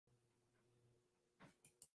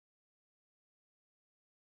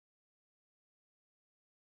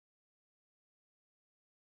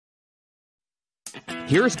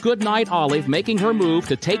Here's Goodnight Olive making her move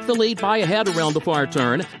to take the lead by a head around the far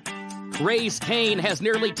turn. Race Kane has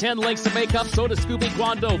nearly 10 lengths to make up, so does Scooby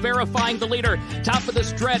Guando, verifying the leader. Top of the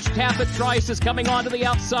stretch, Tapit Trice is coming onto the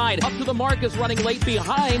outside. Up to the mark is running late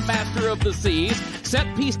behind Master of the Seas.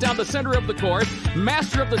 Set piece down the center of the course.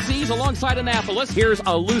 Master of the Seas alongside Annapolis. Here's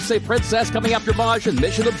Elusive Princess coming after Maj, and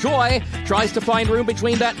Mission of Joy tries to find room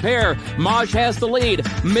between that pair. Maj has the lead.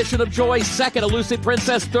 Mission of Joy second, Elusive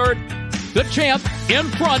Princess third. The champ in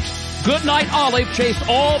front. Goodnight Olive chased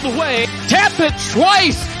all the way. Tapit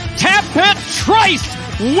Trice! Tapit Trice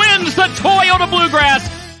wins the Toyota Bluegrass.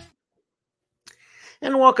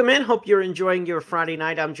 And welcome in. Hope you're enjoying your Friday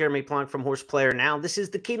night. I'm Jeremy Plonk from Horse Player Now. This is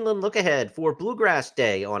the Keeneland Look Ahead for Bluegrass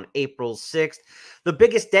Day on April 6th. The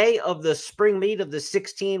biggest day of the spring meet of the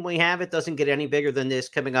 16 we have. It doesn't get any bigger than this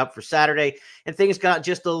coming up for Saturday. And things got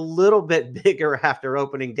just a little bit bigger after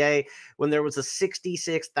opening day when there was a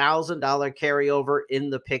 $66,000 carryover in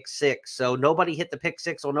the pick six. So nobody hit the pick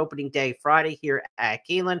six on opening day Friday here at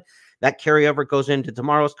Keeneland. That carryover goes into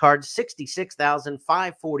tomorrow's card,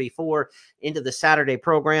 $66,544 into the Saturday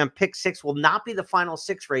program. Pick six will not be the final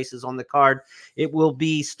six races on the card. It will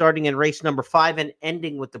be starting in race number 5 and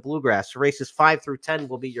ending with the Bluegrass. So races 5 through 10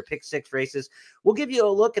 will be your pick six races. We'll give you a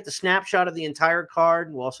look at the snapshot of the entire card,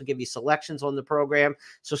 and we'll also give you selections on the program.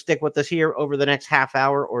 So stick with us here over the next half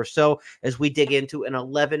hour or so as we dig into an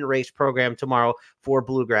 11-race program tomorrow for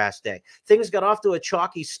Bluegrass Day. Things got off to a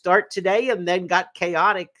chalky start today and then got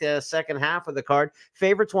chaotic second half of the card.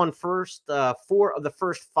 Favorites won first 4 of the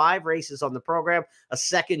first 5 races on the program, a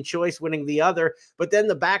second choice winning the other. But then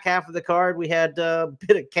the back half of the card, we had a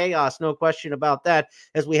bit of chaos, no question about that,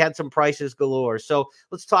 as we had some prices galore. So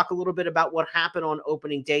let's talk a little bit about what happened on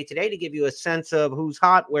opening day today to give you a sense of who's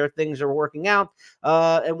hot, where things are working out,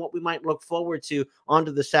 and what we might look forward to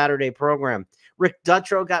onto the Saturday program. Rick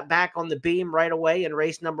Dutrow got back on the beam right away in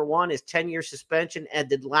race number 1. His 10-year suspension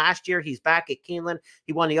ended last year. He's back at Keeneland.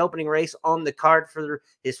 He won the opening race on the card for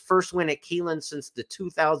his first win at Keeneland since the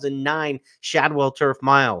 2009 Shadwell Turf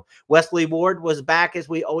Mile. Wesley Ward was back as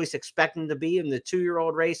we always expect him to be in the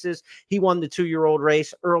 2-year-old races. He won the 2-year-old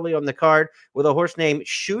race early on the card with a horse named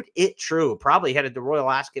Shoot It True. Probably headed to Royal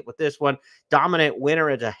Ascot with this one. Dominant winner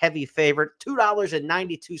as a heavy favorite.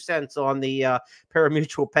 $2.92 on the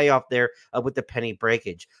pari-mutuel payoff there with the penny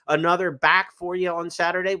breakage. Another back for you on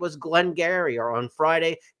Saturday was Glengarry, or on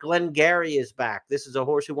Friday, Glengarry is back. This is a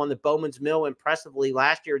horse who won the Bowman's Mill impressively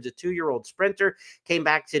last year as a 2-year-old sprinter, came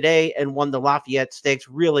back today and won the Lafayette Stakes.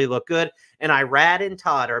 Really look good. And Irad and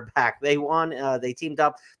Todd are back. They won. They teamed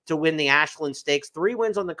up to win the Ashland Stakes. 3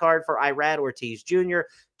 wins on the card for Irad Ortiz Jr.,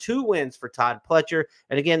 2 wins for Todd Pletcher.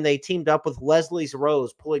 And again, they teamed up with Leslie's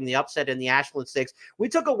Rose, pulling the upset in the Ashland Stakes. We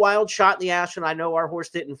took a wild shot in the Ashland. I know our horse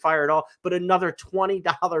didn't fire at all, but another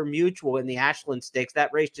 $20 mutual in the Ashland Stakes.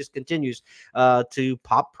 That race just continues to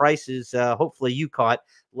pop prices. Hopefully you caught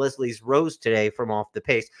Leslie's Rose today from off the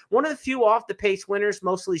pace. One of the few off the pace winners,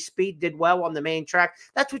 mostly speed, did well on the main track.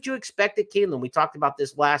 That's what you expect at Keeneland. We talked about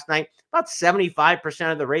this last night. About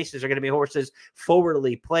 75% of the races are going to be horses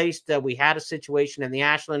forwardly placed. We had a situation in the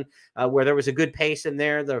Ashland where there was a good pace in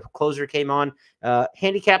there. The closer came on.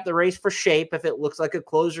 Handicap the race for shape. If it looks like a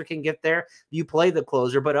closer can get there, you play the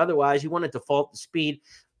closer. But otherwise, you want to default the speed.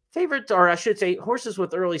 Favorites, or I should say, horses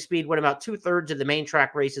with early speed win about 2/3 of the main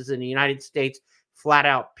track races in the United States flat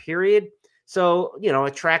out, period. So, you know,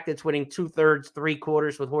 a track that's winning 2/3,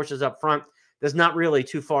 3/4 with horses up front is not really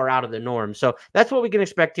too far out of the norm. So that's what we can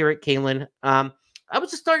expect here at Keeneland. I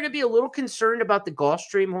was just starting to be a little concerned about the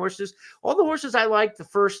Gulfstream horses. All the horses I liked the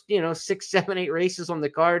first, 6, 7, 8 races on the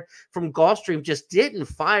card from Gulfstream just didn't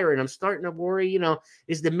fire. And I'm starting to worry,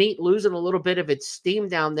 is the meet losing a little bit of its steam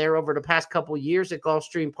down there over the past couple of years at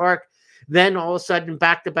Gulfstream Park? Then all of a sudden,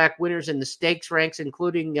 back-to-back winners in the stakes ranks,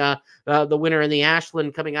 including the winner in the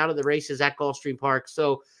Ashland coming out of the races at Gulfstream Park.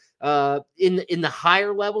 So in the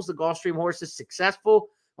higher levels, the Gulfstream horse is successful.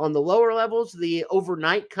 On the lower levels, the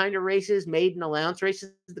overnight kind of races, maiden allowance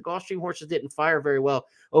races, the Gulfstream horses didn't fire very well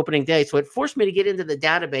opening day. So it forced me to get into the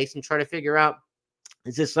database and try to figure out,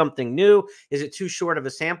 is this something new? Is it too short of a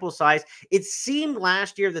sample size? It seemed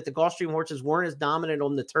last year that the Gulfstream horses weren't as dominant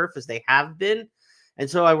on the turf as they have been. And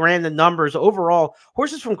so I ran the numbers. Overall,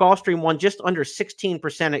 horses from Gulfstream won just under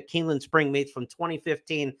 16% at Keeneland Spring Meets from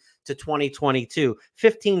 2015 to 2022,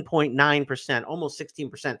 15.9%, almost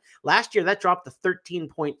 16%. Last year, that dropped to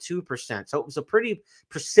 13.2%. So it was a pretty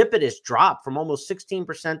precipitous drop from almost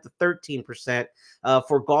 16% to 13%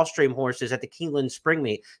 for Gulfstream horses at the Keeneland Spring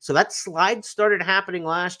Meet. So that slide started happening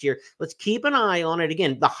last year. Let's keep an eye on it.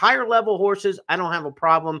 Again, the higher level horses, I don't have a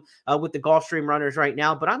problem with the Gulfstream runners right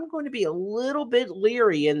now, but I'm going to be a little bit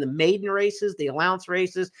leery in the maiden races, the allowance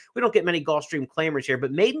races. We don't get many Gulfstream claimers here,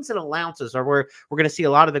 but maidens and allowances are where we're going to see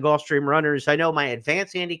a lot of the Gulfstream runners. I know my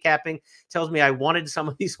advanced handicapping tells me I wanted some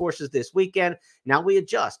of these horses this weekend. Now we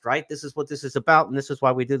adjust, right? This is what this is about, and this is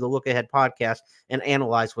why we do the Look Ahead podcast and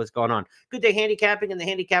analyze what's going on. Good day handicapping in the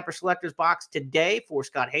handicapper selectors box today for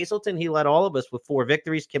Scott Hazelton. He led all of us with 4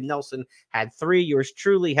 victories. Kim Nelson had 3. Yours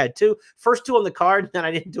truly had 2. First 2 on the card, then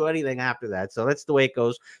I didn't do anything after that. So that's the way it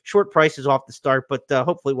goes. Short prices off the start, but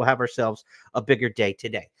hopefully we'll have ourselves a bigger day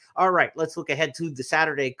today. All right, let's look ahead to the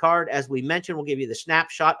Saturday card. As we mentioned, we'll give you the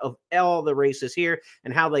snapshot of all the races here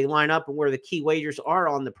and how they line up and where the key wagers are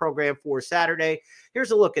on the program for Saturday.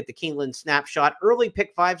 Here's a look at the Keeneland snapshot. Early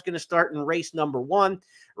pick 5 is going to start in race number 1.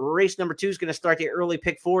 Race number 2 is going to start the early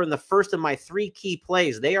pick 4. And the first of my 3 key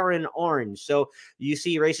plays, they are in orange. So you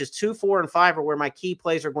see races 2, 4, and 5 are where my key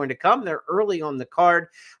plays are going to come. They're early on the card.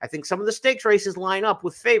 I think some of the stakes races line up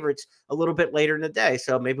with favorites a little bit later in the day.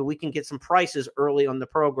 So maybe we can get some prices early on the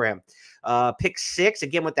program. Pick 6,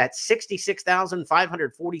 again, with that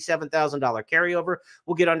 $66,547,000 carryover,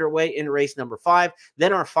 we'll get underway in race number 5.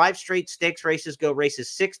 Then our 5 straight stakes races go races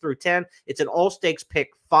 6 through 10. It's an all stakes pick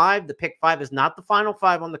 5. The pick 5 is not the final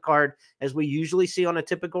 5 on the card, as we usually see on a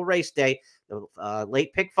typical race day. The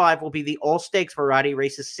late pick 5 will be the all stakes variety,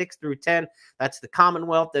 races 6 through 10. That's the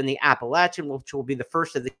Commonwealth and the Appalachian, which will be the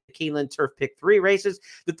first of the Keeneland Turf Pick 3 races.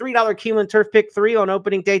 The $3 Keeneland Turf Pick 3 on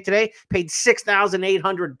opening day today paid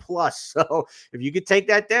 $6,800 plus. So if you could take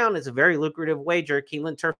that down, it's a very lucrative wager.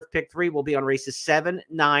 Keeneland Turf Pick 3 will be on races 7,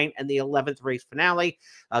 9, and the 11th race finale.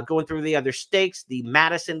 Going through the other stakes, the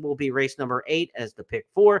Madison will be race number 8 as the pick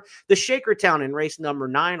 4. The Shakertown in race number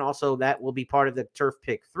 9, also that will be part of the Turf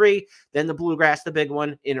Pick 3. Then the Bluegrass, the big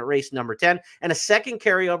one, in race number 10. And a second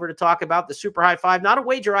carryover to talk about, the Super High 5. Not a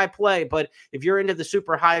wager I play, but if you're into the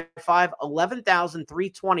Super High 5,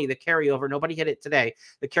 11,320, the carryover. Nobody hit it today.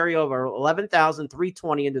 The carryover,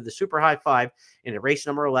 11,320 into the Super High 5 in race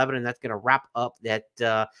number 11, and that's going to wrap up that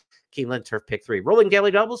Keeneland Turf Pick 3. Rolling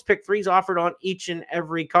daily doubles, Pick 3s offered on each and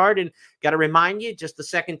every card. And got to remind you, just the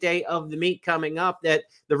second day of the meet coming up, that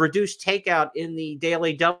the reduced takeout in the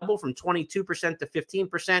daily double from 22% to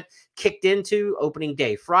 15% kicked into opening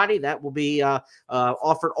day Friday. That will be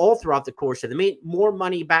offered all throughout the course of the meet. More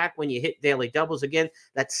money back when you hit daily doubles. Again,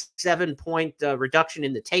 that 7-point reduction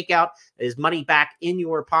in the takeout is money back in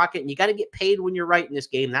your pocket. And you got to get paid when you're right in this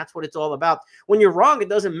game. That's what it's all about. When you're wrong, it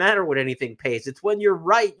doesn't matter what anything pays. It's when you're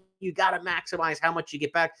right, you got to maximize how much you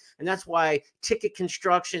get back. And that's why ticket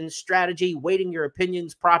construction, strategy, weighting your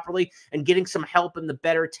opinions properly, and getting some help in the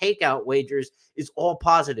better takeout wagers is all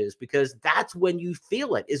positives, because that's when you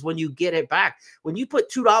feel it, is when you get it back. When you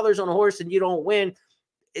put $2 on a horse and you don't win,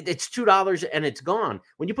 it's $2 and it's gone.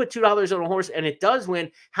 When you put $2 on a horse and it does win,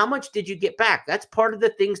 how much did you get back? That's part of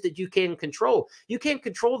the things that you can control. You can't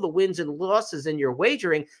control the wins and losses in your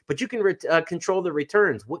wagering, but you can control the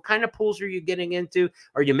returns. What kind of pools are you getting into?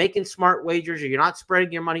 Are you making smart wagers? Are you not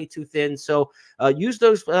spreading your money too thin? So use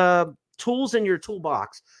those tools in your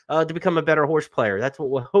toolbox to become a better horse player. That's what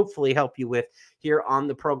will hopefully help you with here on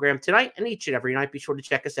the program tonight and each and every night. Be sure to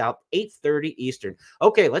check us out, 8:30 Eastern.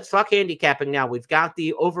 Okay, let's talk handicapping now. We've got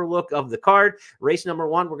the overlook of the card. Race number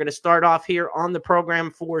 1, we're going to start off here on the program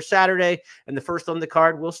for Saturday, and the first on the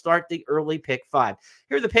card, we'll start the early pick 5.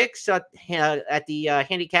 Here are the picks at the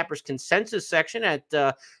Handicappers Consensus section at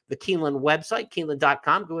the Keeneland website,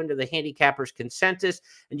 Keeneland.com. Go into the Handicappers Consensus,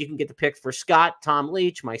 and you can get the picks for Scott, Tom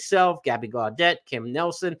Leach, myself, Gabby Gaudette, Kim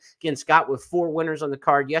Nelson. Again, Scott with 4 winners on the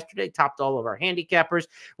card yesterday, topped all of our handicappers.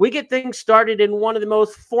 We get things started in one of the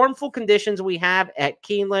most formful conditions we have at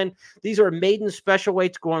Keeneland. These are maiden special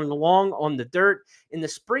weights going along on the dirt. In the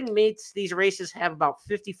spring meets, these races have about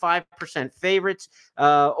 55% favorites.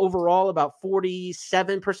 Overall, about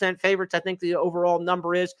 47% favorites, I think the overall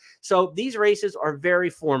number is. So these races are very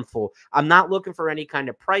formful. I'm not looking for any kind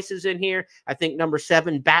of prices in here. I think number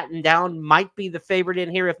 7, Batten Down, might be the favorite in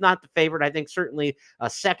here. If not the favorite, I think certainly a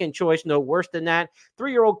second choice, no worse than that.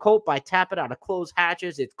 3-year-old colt by Tappet out of Closed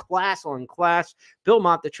Hatches. It's class on class. Bill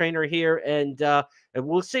Mott, the trainer here, and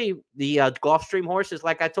we'll see. The Gulfstream horses,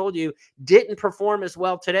 like I told you, didn't perform as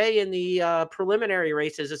well today in the preliminary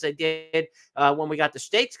races as they did when we got the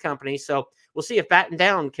stakes company. So we'll see if Batten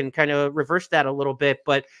Down can kind of reverse that a little bit.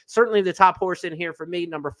 But certainly the top horse in here for me,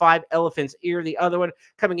 number 5, Elephant's Ear. The other one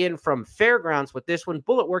coming in from Fairgrounds with this one,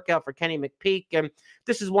 Bullet Workout for Kenny McPeak. And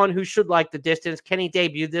this is one who should like the distance. Kenny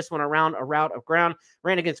debuted this one around a route of ground,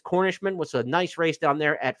 ran against Cornishman, was a nice race down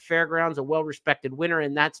there at Fairgrounds, a well-respected winner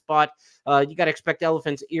in that spot. You got to expect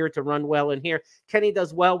Elephant's Ear to run well in here. Kenny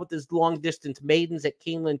does well with his long-distance maidens at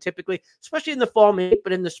Keeneland typically, especially in the fall meet,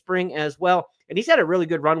 but in the spring as well. And he's had a really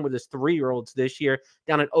good run with his 3-year-olds this year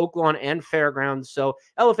down at Oaklawn and Fairgrounds. So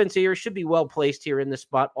Elephant's Ear should be well placed here in this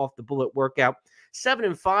spot off the Bullet Workout. 7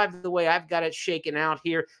 and 5, the way I've got it shaken out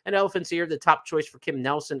here. And Elephant's Ear, the top choice for Kim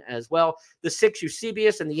Nelson as well. The 6,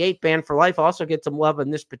 Eusebius, and the 8, Band for Life also get some love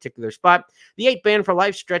in this particular spot. The 8, Band for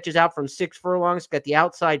Life, stretches out from 6 furlongs. Got the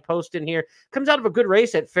outside post in here. Comes out of a good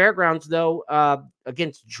race at Fairgrounds, though,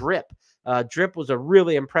 against Drip. Drip was a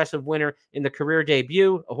really impressive winner in the career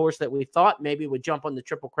debut, a horse that we thought maybe would jump on the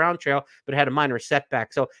Triple Crown trail, but had a minor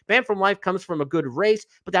setback. So Band from Life comes from a good race,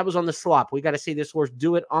 but that was on the slop. We got to see this horse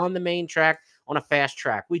do it on the main track, on a fast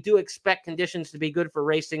track. We do expect conditions to be good for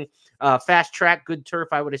racing. Fast track, good turf,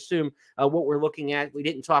 I would assume, what we're looking at. We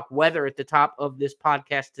didn't talk weather at the top of this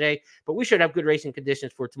podcast today, but we should have good racing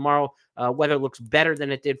conditions for tomorrow. Weather looks better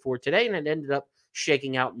than it did for today, and it ended up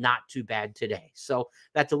shaking out not too bad today. So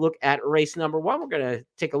that's a look at race number 1. We're going to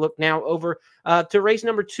take a look now over to race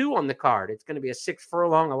number 2 on the card. It's going to be a 6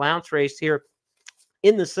 furlong allowance race here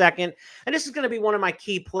in the second. And this is going to be one of my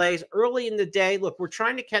key plays early in the day. Look, we're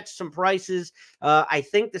trying to catch some prices. I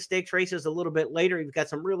think the stakes race is a little bit later. You've got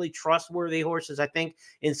some really trustworthy horses, I think,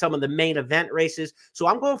 in some of the main event races. So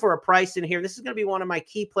I'm going for a price in here. This is going to be one of my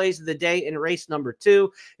key plays of the day in race number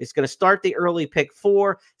 2. It's going to start the early pick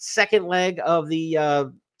 4, second leg of the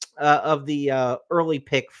early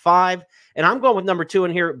pick 5. And I'm going with number 2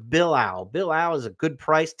 in here, Bill Owl. Bill Owl is a good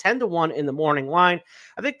price, 10-1 in the morning line.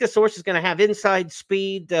 I think this horse is going to have inside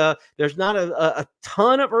speed. There's not a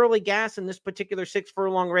ton of early gas in this particular 6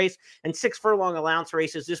 furlong race, and 6 furlong allowance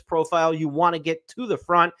races, this profile, you want to get to the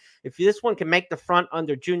front. If this one can make the front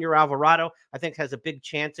under Junior Alvarado, I think has a big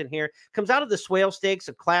chance in here. Comes out of the Swale Stakes,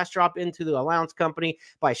 a class drop into the allowance company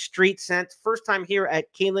by Street Sense. First time here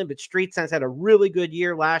at Keeneland, but Street Sense had a really good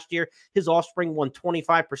year last year. His offspring won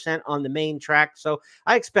 25% on the main track. So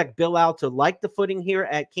I expect Bill Owl to like the footing here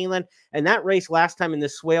at Keeneland. And that race last time in the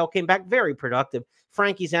Swale came back very productive.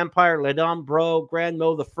 Frankie's Empire, Ledom Bro, Grand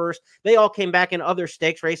Mo the First, they all came back in other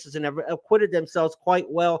stakes races and have acquitted themselves quite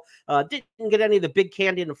well. Didn't get any of the big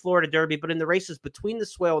candy in the Florida Derby, but in the races between the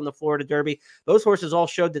Swale and the Florida Derby, those horses all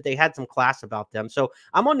showed that they had some class about them. So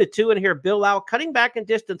I'm on the 2 in here, Bill Owl, cutting back in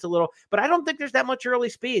distance a little, but I don't think there's that much early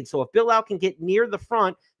speed. So if Bill Owl can get near the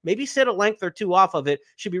front, maybe sit a length or 2 off of it,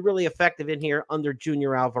 should be really effective in here under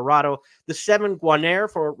Junior Alvarado. The 7, Guanair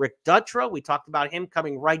for Rick Dutrow. We talked about him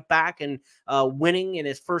coming right back and winning in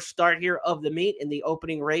his first start here of the meet in the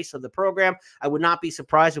opening race of the program. I would not be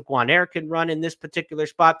surprised if Guanair can run in this particular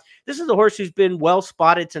spot. This is a horse who's been well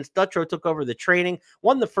spotted since Dutrow took over the training,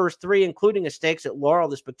 won the first 3, including a stakes at Laurel,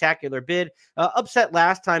 the spectacular bid. Upset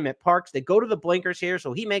last time at Parks. They go to the blinkers here,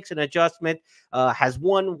 so he makes an adjustment. Has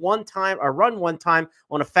run one time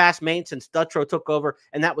on a fast main since Dutrow took over,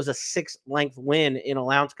 and that was a 6-length win in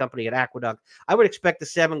allowance company at Aqueduct. I would expect the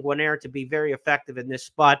 7, Guanair, to be very effective in this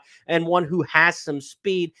spot, and one who has some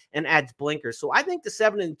speed and adds blinkers. So I think the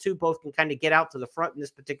 7 and 2 both can kind of get out to the front in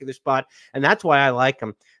this particular spot, and that's why I like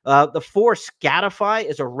them. The 4, Scatify,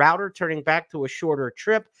 is a router turning back to a shorter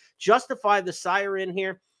trip. Justify the sire in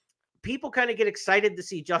here. People kind of get excited to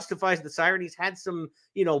see Justifies the Siren. He's had some,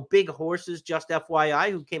 big horses, just FYI,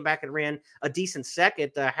 who came back and ran a decent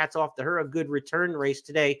second. Hats off to her. A good return race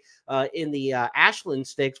today in the Ashland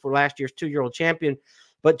Stakes for last year's 2-year-old champion.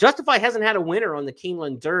 But Justify hasn't had a winner on the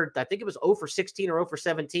Keeneland Dirt. I think it was 0 for 16 or 0 for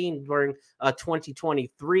 17 during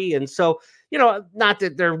 2023. And so, not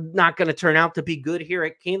that they're not going to turn out to be good here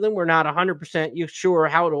at Keeneland. We're not 100% sure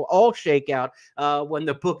how it'll all shake out when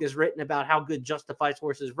the book is written about how good Justify's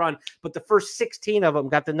horses run. But the first 16 of them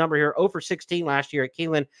got the number here, 0 for 16 last year at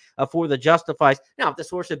Keeneland for the Justifies. Now, if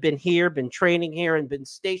this horse had been here, been training here, and been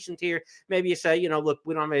stationed here, maybe you say, look,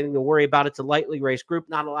 we don't have anything to worry about. It's a lightly raced group.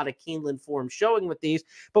 Not a lot of Keeneland form showing with these.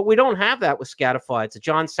 But we don't have that with Scatify. It's a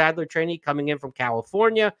John Sadler trainee coming in from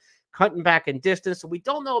California. cutting back in distance. So we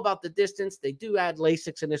don't know about the distance. They do add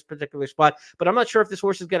Lasix in this particular spot, but I'm not sure if this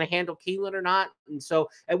horse is going to handle Keeneland or not. And so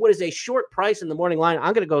at what is a short price in the morning line,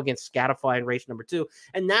 I'm going to go against Scatify in race number 2.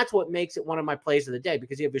 And that's what makes it one of my plays of the day,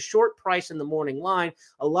 because you have a short price in the morning line.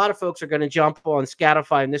 A lot of folks are going to jump on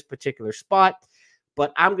Scatify in this particular spot,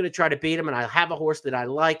 but I'm going to try to beat him, and I have a horse that I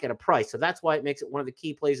like at a price. So that's why it makes it one of the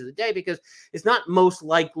key plays of the day, because it's not most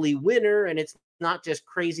likely winner, and it's not just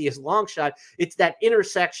craziest long shot. It's that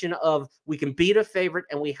intersection of we can beat a favorite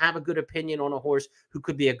and we have a good opinion on a horse who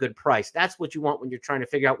could be a good price. That's what you want when you're trying to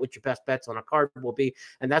figure out what your best bets on a card will be.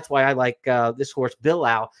 And that's why I like this horse,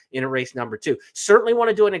 Bilal, in a race number 2. Certainly want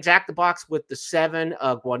to do an exacta box with the 7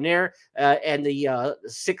 Guarnere and the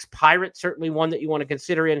 6 Pirate. Certainly one that you want to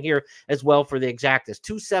consider in here as well for the exactas.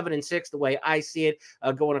 2, 7, and 6, the way I see it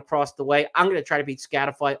going across the way. I'm going to try to beat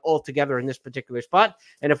Scatify altogether in this particular spot.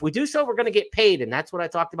 And if we do so, we're going to get paid. And that's what I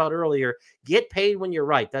talked about earlier. Get paid when you're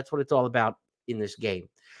right. That's what it's all about in this game.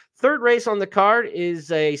 Third race on the card is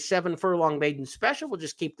a 7 furlong maiden special. We'll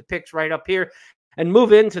just keep the picks right up here and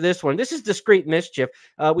move into this one. This is Discreet Mischief.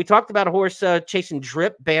 We talked about a horse chasing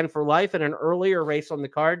Drip, Banned for Life, in an earlier race on the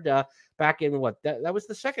card back in what? That was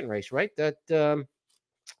the second race, right? That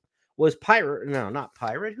was Pirate. No, not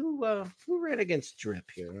Pirate. Who ran against Drip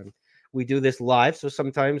here? We do this live, so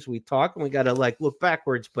sometimes we talk and we got to like look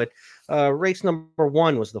backwards. But race number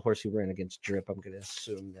 1 was the horse who ran against Drip. I'm going to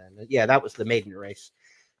assume then. Yeah, that was the maiden race.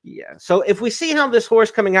 Yeah. So if we see how this horse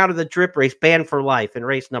coming out of the Drip race, Banned for Life in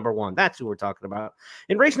race number 1, that's who we're talking about.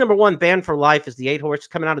 In race number 1, Banned for Life is the 8 horse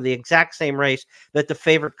coming out of the exact same race that the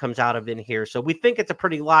favorite comes out of in here. So we think it's a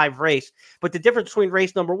pretty live race, but the difference between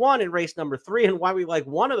race number 1 and race number 3, and why we like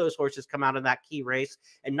one of those horses come out of that key race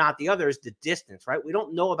and not the other, is the distance, right? We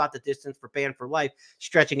don't know about the distance for Banned for Life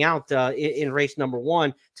stretching out in race number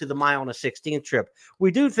 1 to the mile and a 16th trip. We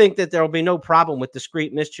do think that there will be no problem with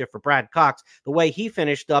Discreet Mischief for Brad Cox, the way he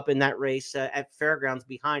finished up in that race at Fairgrounds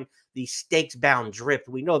behind the stakes-bound Drip.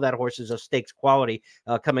 We know that horse is of stakes quality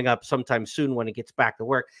coming up sometime soon when he gets back to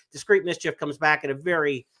work. Discreet Mischief comes back at a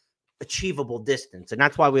very achievable distance, and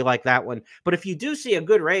that's why we like that one. But if you do see a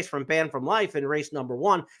good race from Banned from Life in race number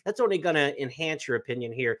 1, that's only going to enhance your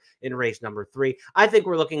opinion here in race number 3. I think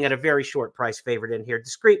we're looking at a very short price favorite in here.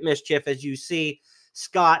 Discreet Mischief, as you see,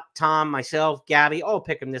 Scott, Tom, myself, Gabby, all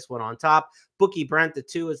picking this one on top. Bookie Brent, the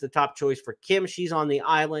 2, is the top choice for Kim. She's on the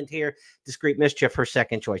island here. Discreet Mischief, her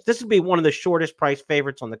second choice. This would be one of the shortest price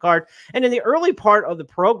favorites on the card. And in the early part of the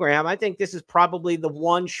program, I think this is probably the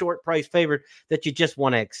one short price favorite that you just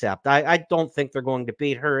want to accept. I don't think they're going to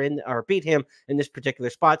beat him in this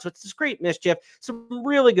particular spot. So it's Discreet Mischief. Some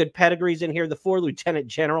really good pedigrees in here. The 4 Lieutenant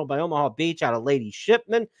General by Omaha Beach out of Lady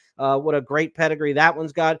Shipman. What a great pedigree that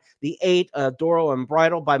one's got. The 8 Doro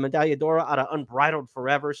Unbridled by Medaglia Doro out of Unbridled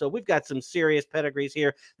Forever. So we've got some serious pedigrees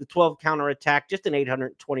here. The 12 Counterattack, just an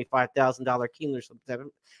 $825,000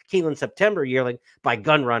 Keeneland September yearling by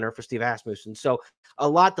Gunrunner for Steve Asmussen. So a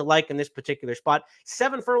lot to like in this particular spot.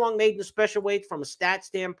 7 furlong maiden special weights from a stat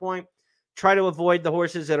standpoint. Try to avoid the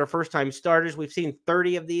horses that are first-time starters. We've seen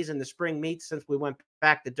 30 of these in the spring meets since we went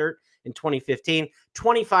back to dirt in 2015.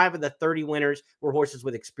 25 of the 30 winners were horses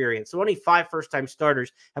with experience. So only 5 first-time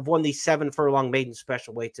starters have won these 7 furlong maiden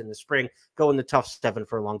special weights in the spring, going the tough 7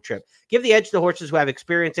 furlong trip. Give the edge to horses who have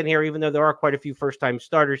experience in here, even though there are quite a few first-time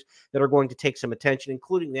starters that are going to take some attention,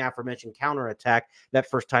 including the aforementioned Counterattack, that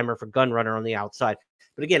first-timer for Gunrunner on the outside.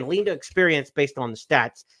 But again, lean to experience based on the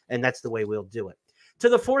stats, and that's the way we'll do it. To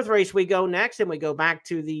the 4th race we go next, and we go back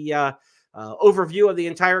to the overview of the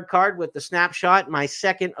entire card with the snapshot. My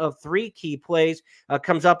second of 3 key plays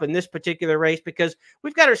comes up in this particular race because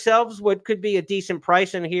we've got ourselves what could be a decent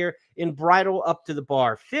price in here in Bridle Up to the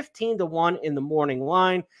Bar, 15-1 in the morning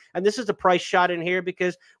line. And this is a price shot in here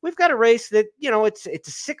because we've got a race that, it's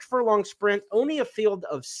a 6 furlong sprint, only a field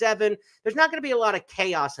of 7. There's not going to be a lot of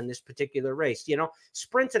chaos in this particular race.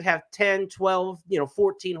 Sprints that have 10, 12,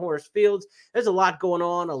 14 horse fields. There's a lot going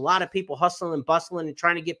on, a lot of people hustling and bustling and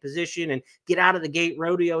trying to get position and get out of the gate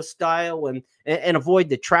rodeo style and avoid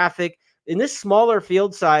the traffic. In this smaller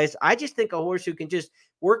field size, I just think a horse who can just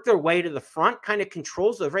work their way to the front kind of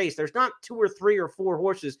controls the race. There's not 2 or 3 or 4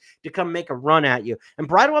 horses to come make a run at you. And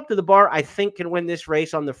Bridle Up to the Bar, I think, can win this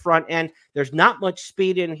race on the front end. There's not much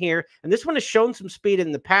speed in here. And this one has shown some speed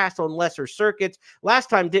in the past on lesser circuits.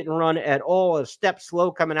 Last time didn't run at all, a step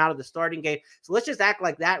slow coming out of the starting gate. So let's just act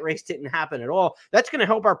like that race didn't happen at all. That's going to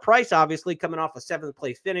help our price, obviously, coming off a 7th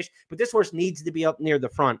place finish. But this horse needs to be up near the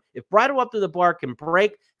front. If Bridle Up to the Bar can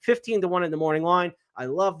break 15-1 in the morning line, I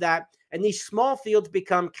love that. And these small fields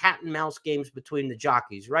become cat and mouse games between the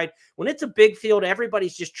jockeys, right? When it's a big field,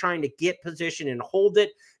 everybody's just trying to get position and hold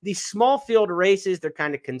it. These small field races, they're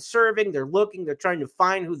kind of conserving, they're looking, they're trying to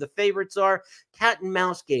find who the favorites are. Cat and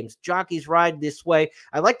mouse games, jockeys ride this way.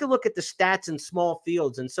 I like to look at the stats in small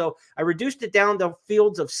fields, and so I reduced it down to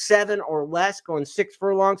fields of 7 or less, going 6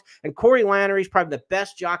 furlongs. And Corey Lannery's probably the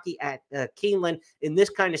best jockey at Keeneland in this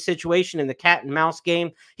kind of situation in the cat and mouse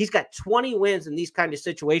game. He's got 20 wins in these kind of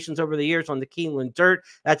situations over the years on the Keeneland dirt.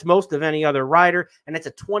 That's most of any other rider, and it's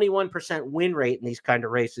a 21% win rate in these kind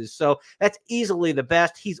of races. So that's easily the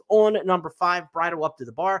best. He's on number 5, Bridle Up to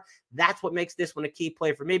the Bar. That's what makes this one a key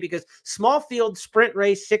play for me, because small field sprint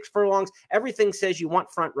race, 6 furlongs, everything says you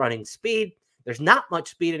want front running speed. There's not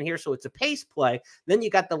much speed in here, so it's a pace play. Then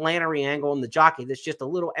you got the Lannery angle and the jockey. That's just a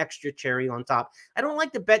little extra cherry on top. I don't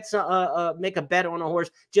like to make a bet on a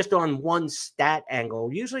horse just on one stat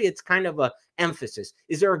angle. Usually it's kind of a emphasis.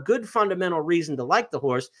 Is there a good fundamental reason to like the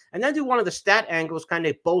horse? And then do one of the stat angles kind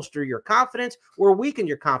of bolster your confidence or weaken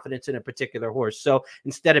your confidence in a particular horse. So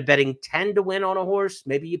instead of betting 10 to win on a horse,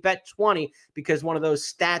 maybe you bet 20 because one of those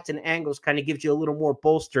stats and angles kind of gives you a little more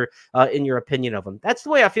bolster in your opinion of them. That's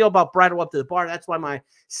the way I feel about Bridle Up to the Bar. That's why my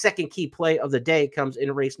second key play of the day comes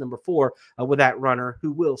in race number 4 with that runner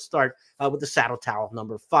who will start with the saddle towel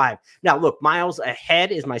number 5. Now, look, Miles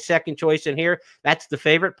Ahead is my second choice in here. That's the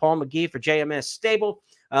favorite, Paul McGee for JMS Stable.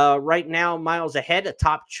 Right now, Miles Ahead, a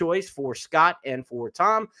top choice for Scott and for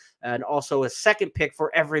Tom, and also a second pick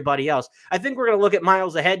for everybody else. I think we're going to look at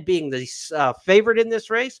Miles Ahead being the favorite in this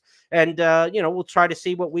race, and we'll try to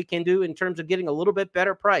see what we can do in terms of getting a little bit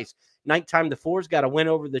better price. Nighttime, the 4's got a win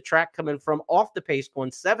over the track coming from off the pace,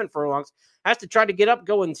 going 7 furlongs. Has to try to get up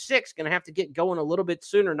going 6. Going to have to get going a little bit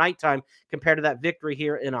sooner nighttime compared to that victory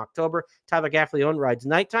here in October. Tyler Gaffalione rides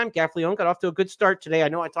nighttime. Gaffalione got off to a good start today. I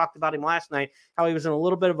know I talked about him last night, how he was in a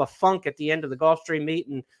little bit of a funk at the end of the Gulfstream meet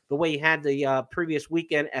and the way he had the previous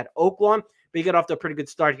weekend at Oaklawn. But he got off to a pretty good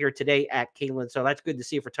start here today at Keeneland, so that's good to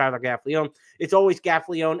see for Tyler Gaffalione. It's always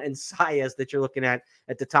Gaffalione and Saez that you're looking at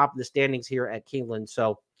the top of the standings here at Keeneland.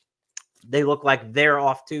 So they look like they're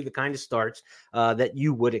off to the kind of starts that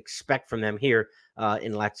you would expect from them here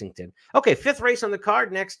in Lexington. Okay, 5th race on the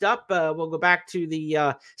card. Next up, we'll go back to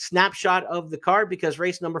the snapshot of the card because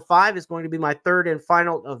race number 5 is going to be my third and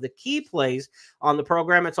final of the key plays on the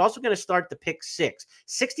program. It's also going to start the pick 6.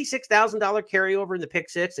 $66,000 carryover in the pick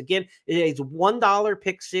 6. Again, it is $1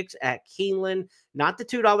 pick 6 at Keeneland. Not the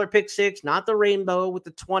 $2 pick 6, not the rainbow with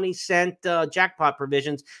the 20-cent jackpot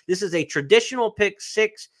provisions. This is a traditional pick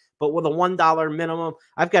 6, but with a $1 minimum.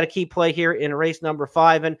 I've got a key play here in race number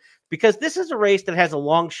 5. And because this is a race that has a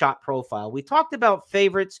long shot profile. We talked about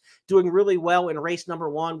favorites doing really well in race number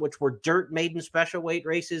 1, which were dirt maiden special weight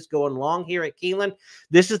races going long here at Keeneland.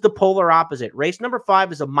 This is the polar opposite. Race number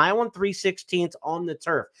 5 is a mile and 3/16 on the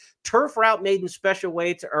turf. Turf route maiden special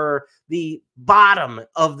weights are the bottom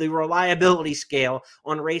of the reliability scale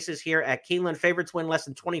on races here at Keeneland. Favorites win less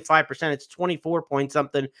than 25%. It's 24 point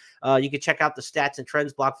something. You can check out the stats and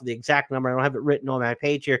trends block for the exact number. I don't have it written on my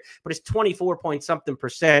page here, but it's 24 point something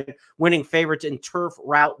percent winning favorites in turf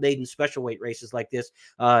route maiden special weight races like this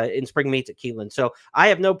in spring meets at Keeneland. So I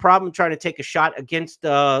have no problem trying to take a shot against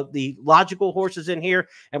the logical horses in here,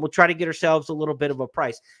 and we'll try to get ourselves a little bit of a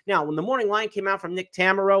price. Now, when the morning line came out from Nick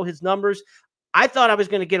Tamaro, his numbers, I thought I was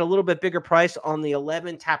going to get a little bit bigger price on the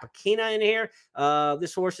 11 Tapakina in here.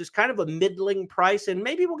 This horse is kind of a middling price, and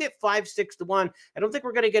maybe we'll get 5-6 to 1. I don't think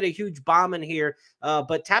we're going to get a huge bomb in here,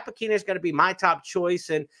 but Tapakina is going to be my top choice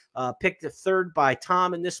and picked the 3rd by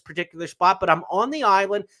Tom in this particular spot. But I'm on the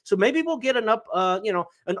island, so maybe we'll get an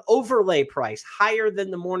an overlay price higher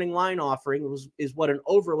than the morning line offering is what an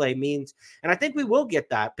overlay means, and I think we will get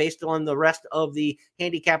that based on the rest of the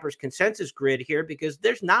handicappers consensus grid here because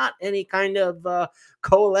there's not any kind of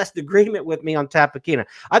coalesced agreement with me on Tapakina.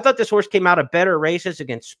 I thought this horse came out of better races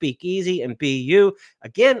against Speakeasy and BU.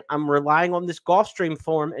 Again, I'm relying on this Gulfstream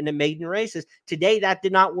form in the maiden races. Today, that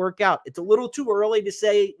did not work out. It's a little too early to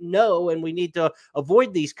say no, and we need to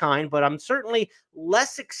avoid these kind, but I'm certainly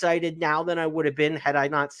less excited now than I would have been had I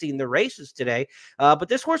not seen the races today. But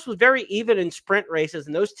this horse was very even in sprint races,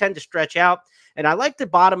 and those tend to stretch out. And I like the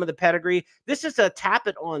bottom of the pedigree. This is a tap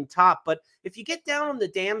it on top, but if you get down on the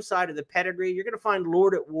dam side of the pedigree, you're going to find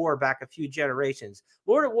Lord at War back a few generations.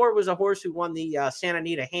 Lord at War was a horse who won the Santa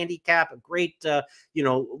Anita Handicap, a great,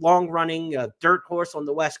 long-running dirt horse on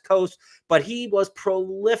the West Coast, but he was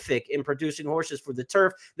prolific in producing horses for the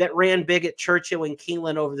turf that ran big at Churchill and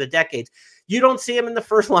Keeneland over the decades. You don't see him in the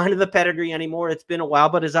first line of the pedigree anymore. It's been a while,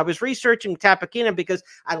 but as I was researching Tapakina, because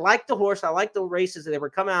I like the horse, I like the races that they were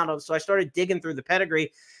coming out of, so I started digging through the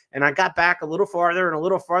pedigree. And I got back a little farther and a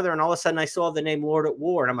little farther, and all of a sudden I saw the name Lord at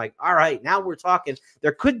War. And I'm like, all right, now we're talking.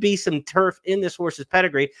 There could be some turf in this horse's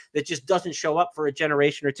pedigree that just doesn't show up for a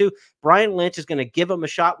generation or two. Brian Lynch is going to give him a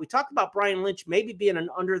shot. We talked about Brian Lynch maybe being an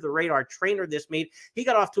under-the-radar trainer this meet. He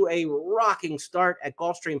got off to a rocking start at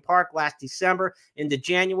Gulfstream Park last December into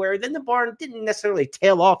January. Then the barn didn't necessarily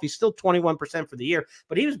tail off. He's still 21% for the year,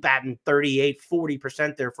 but he was batting 38,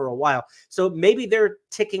 40% there for a while. So maybe they're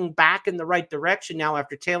ticking back in the right direction now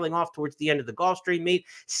after tailing off towards the end of the Gulfstream meet,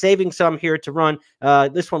 saving some here to run.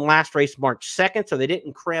 This one last race March 2nd, so they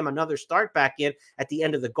didn't cram another start back in at the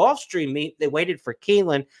end of the Gulfstream meet. They waited for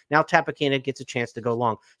Keeneland. Now Tapakina gets a chance to go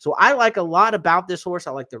long. So I like a lot about this horse.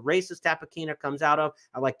 I like the races Tapakina comes out of.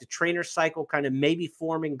 I like the trainer cycle kind of maybe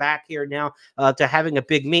forming back here now to having a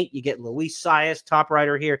big meet. You get Luis Saez, top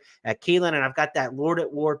rider here at Keeneland, and I've got that Lord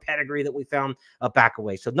at War pedigree that we found back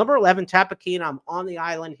away. So number 11, Tapakina, I'm on the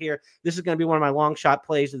island here. This is going to be one of my long shot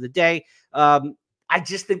plays of the day. I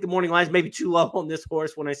just think the morning line is maybe too low on this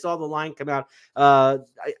horse. When I saw the line come out,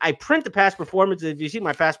 I print the past performances. If you see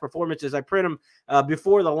my past performances, I print them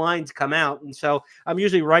before the lines come out. And so I'm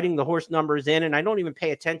usually writing the horse numbers in, and I don't even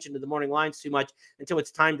pay attention to the morning lines too much until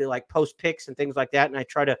it's time to like post picks and things like that. And I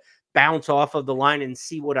try to bounce off of the line and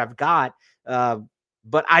see what I've got.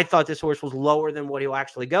 But I thought this horse was lower than what he'll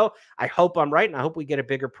actually go. I hope I'm right, and I hope we get a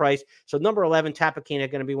bigger price. So number 11, Tapakina,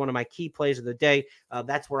 going to be one of my key plays of the day.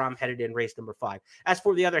 That's where I'm headed in race number 5. As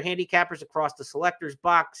for the other handicappers across the selectors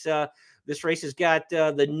box, this race has got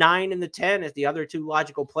the 9 and the 10 as the other two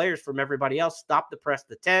logical players from everybody else. Stop the Press,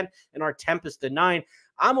 the 10, and our Tempest, the 9.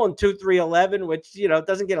 I'm on 2, 3, 11, which, you know,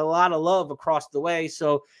 doesn't get a lot of love across the way.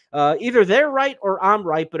 So either they're right or I'm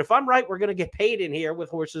right. But if I'm right, we're going to get paid in here with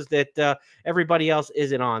horses that everybody else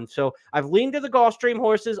isn't on. So I've leaned to the Gulfstream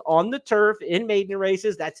horses on the turf in maiden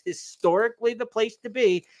races. That's historically the place to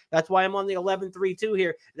be. That's why I'm on the 11-3-2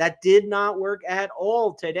 here. That did not work at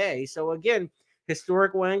all today. So again,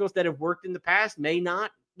 historical angles that have worked in the past may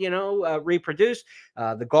not, reproduce.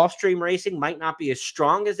 The Gulfstream racing might not be as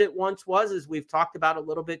strong as it once was, as we've talked about a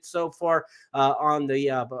little bit so far on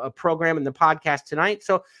the program and the podcast tonight.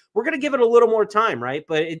 So we're going to give it a little more time, right?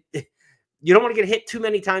 But you don't want to get hit too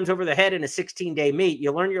many times over the head in a 16-day meet.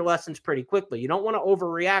 You learn your lessons pretty quickly. You don't want to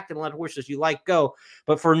overreact and let horses you like go.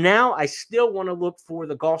 But for now, I still want to look for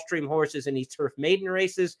the Gulfstream horses in these turf maiden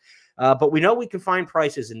races. But we know we can find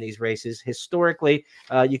prices in these races. Historically,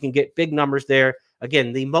 you can get big numbers there.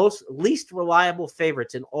 Again, the least reliable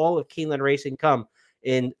favorites in all of Keeneland racing come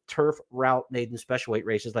in turf route maiden special weight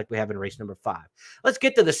races like we have in race number 5. Let's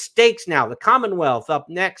get to the stakes now. The Commonwealth up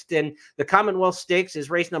next, and the Commonwealth Stakes is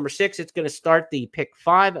race number 6. It's going to start the pick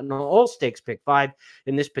 5 and the all stakes pick 5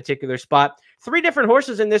 in this particular spot. 3 different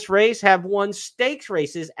horses in this race have won stakes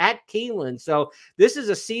races at Keeneland. So this is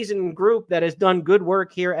a seasoned group that has done good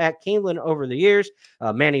work here at Keeneland over the years.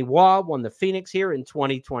 Manny Waugh won the Phoenix here in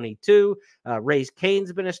 2022. Raise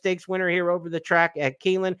Kane's been a stakes winner here over the track at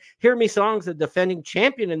Keeneland. Hear Me Song's the defending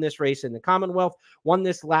champion in this race in the Commonwealth. Won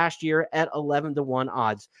this last year at 11-1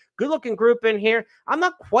 odds. Good-looking group in here. I'm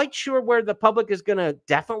not quite sure where the public is going to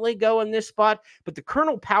definitely go in this spot, but the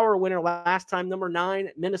Colonel Power winner last time, number 9,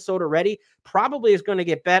 Minnesota Ready, probably is going to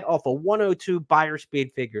get bet off a 102 buyer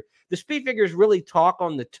speed figure. The speed figures really talk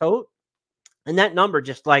on the tote, and that number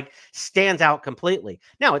just like stands out completely.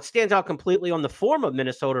 Now, it stands out completely on the form of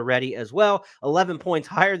Minnesota Ready as well. 11 points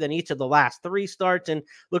higher than each of the last 3 starts, and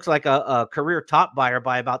looks like a career top buyer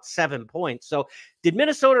by about 7 points. So did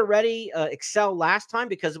Minnesota Ready excel last time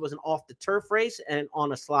because it was an off-the-turf race and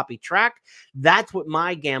on a sloppy track? That's what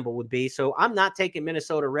my gamble would be. So I'm not taking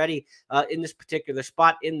Minnesota Ready in this particular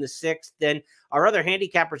spot in the 6th. Then our other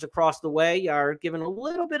handicappers across the way are giving a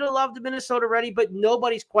little bit of love to Minnesota Ready, but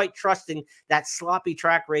nobody's quite trusting that sloppy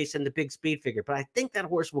track race and the big speed figure. But I think that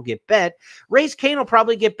horse will get bet. Raise Kane will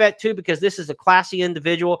probably get bet too because this is a classy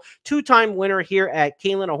individual. 2-time winner here at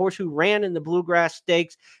Keeneland, a horse who ran in the Bluegrass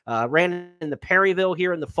Stakes, ran in the Perryville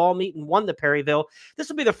here in the fall meet and won the Perryville. This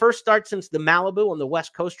will be the first start since the Malibu on the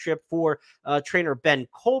West Coast trip for trainer Ben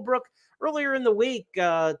Colebrook. Earlier in the week,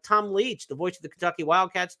 Tom Leach, the voice of the Kentucky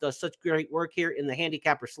Wildcats, does such great work here in the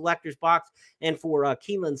handicapper selectors box and for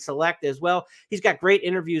Keeneland Select as well. He's got great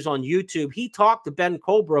interviews on YouTube. He talked to Ben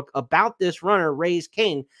Colebrook about this runner, Raise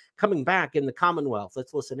Kane, coming back in the Commonwealth.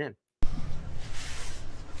 Let's listen in.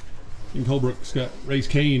 And Colebrook's got Raise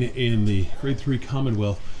Kane in the Grade 3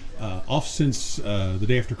 Commonwealth. Off since the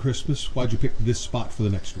day after Christmas. Why'd you pick this spot for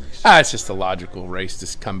the next race? It's just a logical race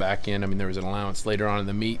to come back in. I mean, there was an allowance later on in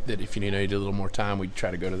the meet that if you needed a little more time, we'd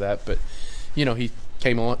try to go to that. But, he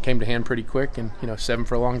came to hand pretty quick, and 7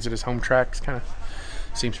 furlongs at his home tracks kind of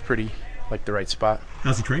seems pretty like the right spot.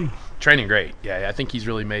 How's he training? Training great. Yeah, I think he's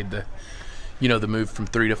really made the move from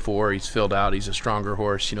 3 to 4. He's filled out. He's a stronger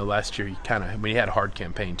horse. Last year he had a hard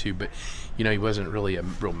campaign too, but he wasn't really a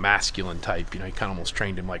real masculine type. He kind of almost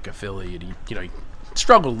trained him like a filly, and he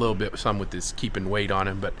struggled a little bit with his keeping weight on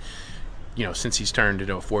him, but since he's turned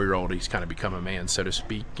into a 4-year-old, he's kind of become a man, so to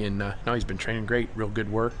speak. And no, he's been training great, real good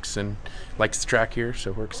works, and likes the track here,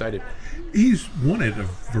 so we're excited. He's won at a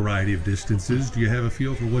variety of distances. Do you have a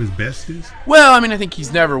feel for what his best is? Well, I think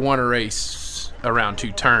he's never won a race around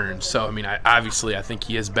 2 turns. So, I think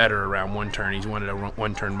he is better around 1 turn. He's won at a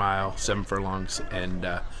 1-turn mile, 7 furlongs, and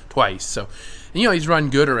twice. So, he's run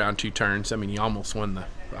good around 2 turns. He almost won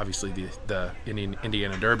the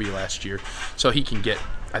Indiana Derby last year. So I think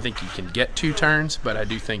he can get 2 turns, but I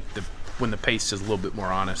do think when the pace is a little bit more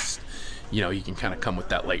honest, you can kind of come with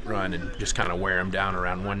that late run and just kind of wear him down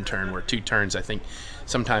around 1 turn, where 2 turns, I think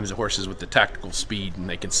sometimes the horses with the tactical speed, and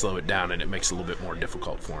they can slow it down, and it makes it a little bit more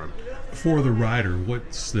difficult for him. For the rider,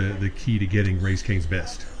 what's the key to getting Race Cane's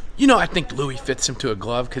best? I think Louis fits him to a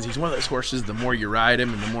glove, because he's one of those horses, the more you ride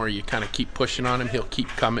him and the more you kind of keep pushing on him, he'll keep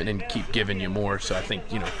coming and keep giving you more. So I think,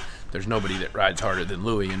 there's nobody that rides harder than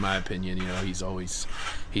Louis, in my opinion. He's always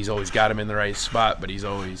got him in the right spot, but he's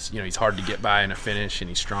always, he's hard to get by in a finish, and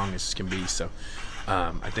he's strong as can be. So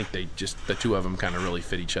I think the 2 of them kind of really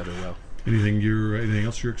fit each other well. Anything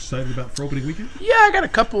else you're excited about for opening weekend? Yeah, I got a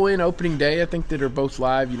couple in opening day, I think, that are both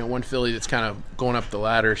live. One filly that's kind of going up the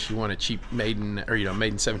ladder. She won a cheap maiden,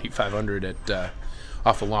 maiden 7,500 at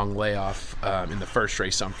off a long layoff in the first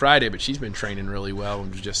race on Friday, but she's been training really well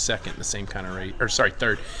and was just second in the same kind of race,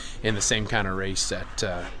 third in the same kind of race at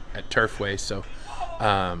Turfway. So,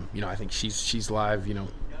 I think she's live,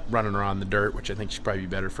 running around the dirt, which I think she'd probably be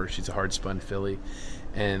better for. She's a hard spun filly.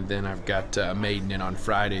 And then I've got a maiden in on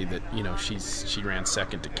Friday that, she ran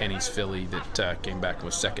second to Kenny's filly that came back and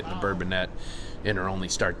was second in the Bourbonette in her only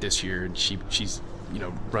start this year. And she's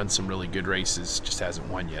run some really good races, just hasn't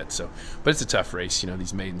won yet. So, but it's a tough race.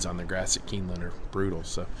 These maidens on the grass at Keeneland are brutal.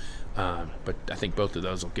 So, but I think both of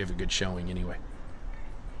those will give a good showing anyway.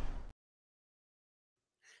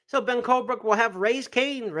 So Ben Colebrook will have Race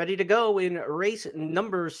Cane ready to go in race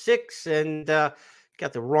number 6, and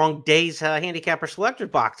got the wrong day's handicapper selectors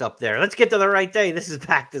box up there. Let's get to the right day. This is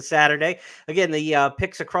back to Saturday. Again, the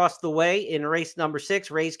picks across the way in race number 6.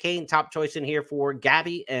 Race Cane, top choice in here for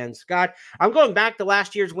Gabby and Scott. I'm going back to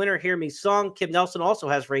last year's winner, Hear Me Song. Kim Nelson also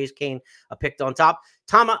has Race Cane picked on top.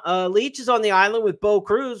 Tom Leach is on the island with Bo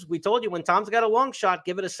Cruz. We told you when Tom's got a long shot,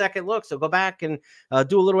 give it a second look. So go back and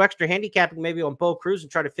do a little extra handicapping maybe on Bo Cruz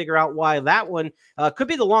and try to figure out why that one could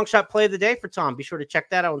be the long shot play of the day for Tom. Be sure to check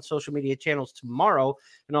that out on social media channels tomorrow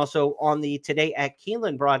and also on the Today at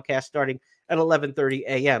Keeneland broadcast starting at 11:30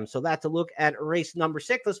 a.m. So that's a look at race number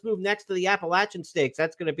 6. Let's move next to the Appalachian Stakes.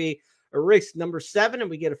 That's going to be race number 7, and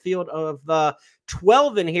we get a field of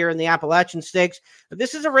 12 in here in the Appalachian Stakes.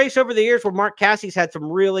 This is a race over the years where Mark Cassie's had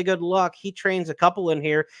some really good luck. He trains a couple in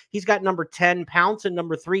here. He's got number 10 Pounce and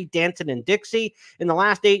number 3 Danton and Dixie. In the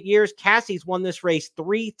last 8 years, Cassie's won this race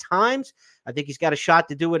 3 times. I think he's got a shot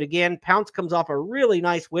to do it again. Pounce comes off a really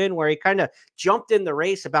nice win where he kind of jumped in the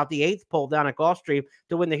race about the 8th pole down at Gulfstream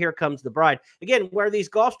to win the Here Comes the Bride. Again, where these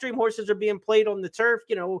Gulfstream horses are being played on the turf,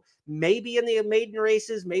 maybe in the maiden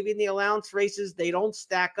races, maybe in the allowance races, they don't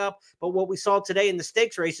stack up. But what we saw today in the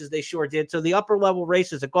stakes races, they sure did. So the upper level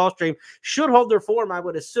races at Gulfstream should hold their form, I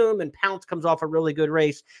would assume. And Pounce comes off a really good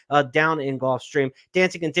race down in Gulfstream.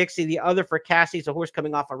 Dancing and Dixie, the other for Cassie, is a horse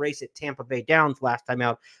coming off a race at Tampa Bay Downs last time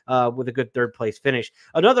out with a good 3rd place finish.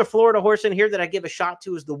 Another Florida horse in here that I give a shot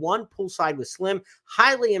to is the one Poolside with Slim.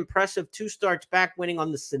 Highly impressive 2 starts back, winning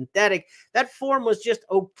on the synthetic. That form was just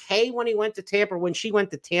okay when he went to Tampa, when she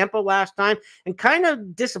went to Tampa last time, and kind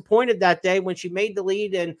of disappointed that day when she made the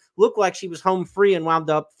lead and looked like she was home free and wound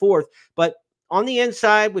up 4th. But on the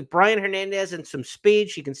inside with Brian Hernandez and some speed,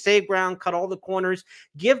 she can save ground, cut all the corners,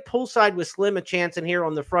 give Poolside with Slim a chance in here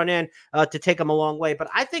on the front end to take him a long way. But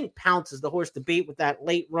I think Pounce is the horse to beat with that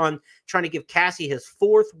late run, trying to give Cassie his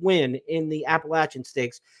 4th win in the Appalachian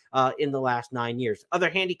Stakes in the last 9 years. Other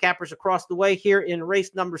handicappers across the way here in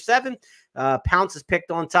race number 7. Pounce is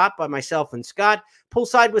picked on top by myself and Scott.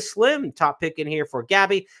 Poolside with Slim, top pick in here for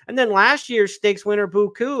Gabby. And then last year's stakes winner,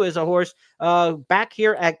 Buku, is a horse back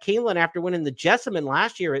here at Keeneland after winning the Jessamine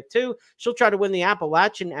last year at 2. She'll try to win the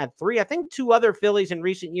Appalachian at 3. I think 2 other fillies in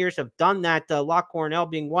recent years have done that, Lock Cornell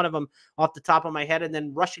being one of them off the top of my head. And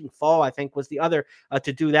then Rushing Fall, I think, was the other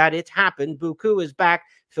to do that. It's happened. Buku is back.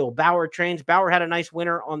 Phil Bauer trains. Bauer had a nice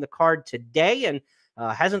winner on the card today and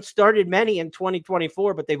hasn't started many in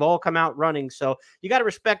 2024, but they've all come out running. So you got to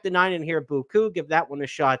respect the 9 in here, Buku. Give that one a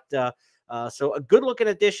shot So a good-looking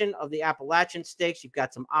edition of the Appalachian Stakes. You've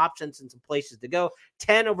got some options and some places to go.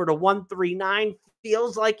 10 over to 139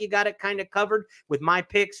 feels like you got it kind of covered with my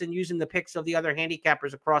picks and using the picks of the other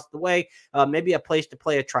handicappers across the way. Maybe a place to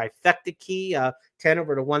play a trifecta key. 10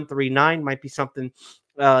 over to 139 might be something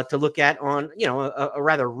to look at on, a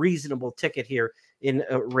rather reasonable ticket here in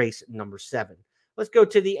race number 7. Let's go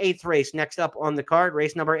to the 8th race. Next up on the card,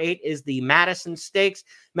 race number 8 is the Madison Stakes.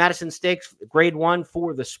 Madison Stakes, grade 1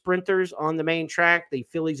 for the sprinters on the main track, the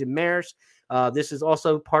fillies and mares. This is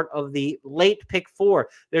also part of the late pick 4.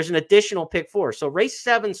 There's an additional pick 4. So race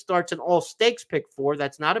 7 starts an all stakes pick 4.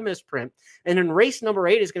 That's not a misprint. And then race number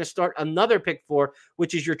 8 is going to start another pick 4,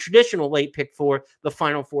 which is your traditional late pick 4, the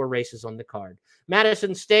final 4 races on the card.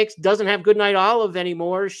 Madison Stakes doesn't have Goodnight Olive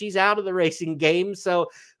anymore. She's out of the racing game. So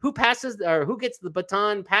who gets the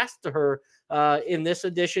baton passed to her in this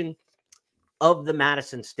edition of the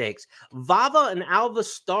Madison Stakes? Vava and Alva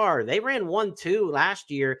Star, they ran 1-2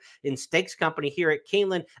 last year in Stakes Company here at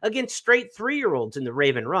Keeneland against straight 3-year-olds in the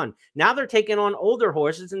Raven Run. Now they're taking on older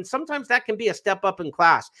horses, and sometimes that can be a step up in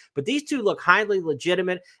class. But these two look highly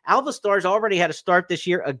legitimate. Alva Star's already had a start this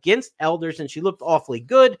year against Elders, and she looked awfully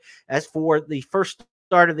good. As for the first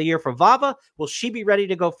start of the year for Vava, will she be ready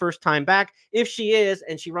to go first time back? If she is,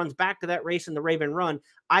 and she runs back to that race in the Raven Run,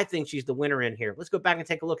 I think she's the winner in here. Let's go back and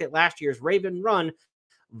take a look at last year's Raven Run,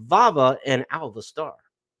 Vava and Alva Star.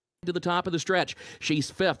 To the top of the stretch.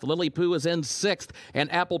 She's 5th. Lily Poo is in 6th.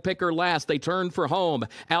 And Apple Picker last. They turn for home.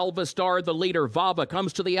 Alva Star, the leader. Vava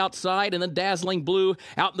comes to the outside, and then Dazzling Blue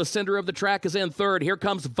out in the center of the track is in 3rd. Here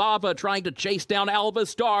comes Vava trying to chase down Alva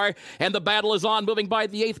Star, and the battle is on, moving by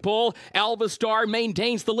the 8th pole. Alva Star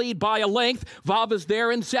maintains the lead by a length. Vava's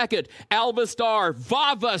there in 2nd. Alva Star,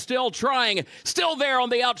 Vava still trying, still there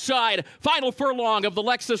on the outside. Final furlong of the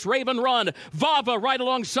Lexus Raven Run. Vava right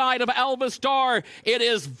alongside of Alva Star. It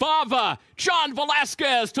is Vava, John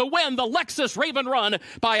Velasquez, to win the Lexus Raven Run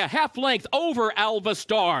by a half length over Alva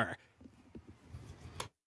Star.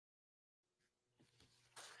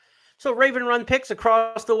 So Raven Run picks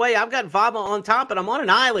across the way. I've got Vava on top, and I'm on an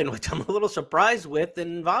island, which I'm a little surprised with.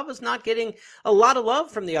 And Vava's not getting a lot of love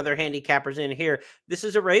from the other handicappers in here. This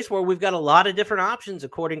is a race where we've got a lot of different options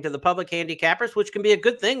according to the public handicappers, which can be a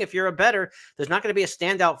good thing if you're a bettor. There's not going to be a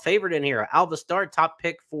standout favorite in here. Alva Star, top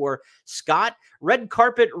pick for Scott. Red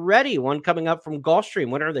Carpet Ready, one coming up from Gulfstream.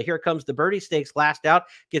 Winner of the Here Comes the Birdie Stakes last out.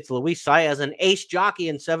 Gets Luis Saez, an ace jockey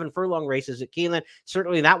in 7 furlong races at Keeneland.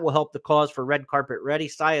 Certainly that will help the cause for Red Carpet Ready.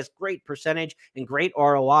 Saez, great percentage and great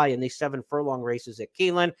ROI in these 7 furlong races at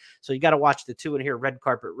Keeneland. So you got to watch the 2 in here, Red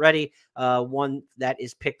Carpet Ready. One that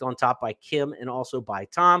is picked on top by Kim and also by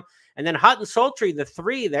Tom. And then Hot and Sultry, the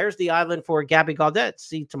 3, there's the island for Gabby Gaudet.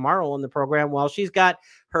 See tomorrow on the program. While she's got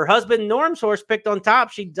her husband Norm's horse picked on top,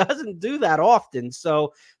 she doesn't do that often.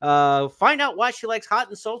 So find out why she likes Hot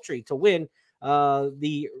and Sultry to win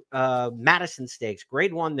the Madison Stakes.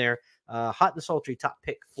 Grade 1 there. Hot and Sultry, top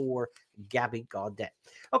pick for Gabby Gaudet.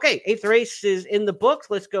 Okay, 8th race is in the books.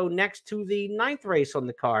 Let's go next to the 9th race on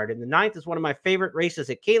the card. And the 9th is one of my favorite races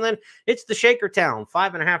at Keeneland. It's the Shakertown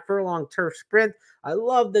 5.5 furlong turf sprint. I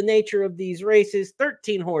love the nature of these races.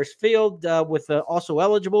 13 horse field with the also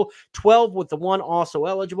eligible, 12 with the 1 also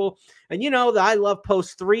eligible. And you know that I love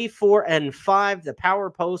posts 3, 4, and 5, the power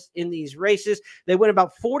posts in these races. They win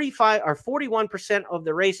about 45 or 41% of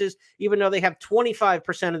the races, even though they have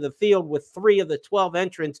 25% of the field with 3 of the 12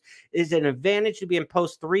 entrants. Is an advantage to be in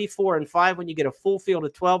post 3, 4, and 5 when you get a full field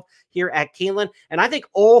of 12 here at Keeneland. And I think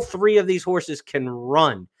all 3 of these horses can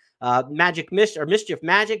run. Mischief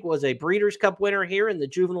Magic was a Breeders' Cup winner here in the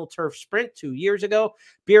Juvenile Turf Sprint 2 years ago.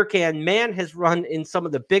 Beer Can Man has run in some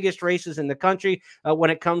of the biggest races in the country when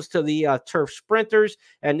it comes to the turf sprinters.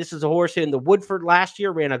 And this is a horse in the Woodford last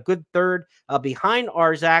year, ran a good 3rd behind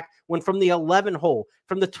Arzak, went from the 11 hole,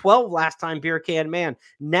 from the 12 last time, Beer Can Man.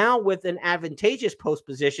 Now with an advantageous post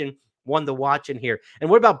position, one to watch in here. And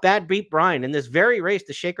what about Bad Beat Brian? In this very race,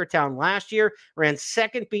 the Shakertown last year, ran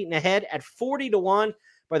 2nd beaten ahead at 40-1.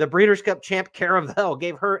 By the Breeders' Cup champ Caravel,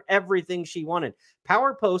 gave her everything she wanted.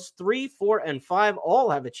 Power posts 3, 4, and 5 all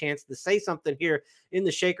have a chance to say something here in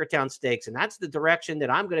the Shakertown Stakes, and that's the direction that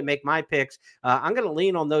I'm going to make my picks. I'm going to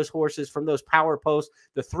lean on those horses from those power posts,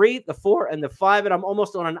 the 3, the 4, and the 5, and I'm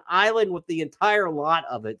almost on an island with the entire lot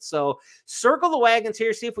of it. So circle the wagons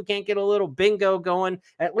here, see if we can't get a little bingo going.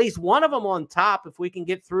 At least one of them on top if we can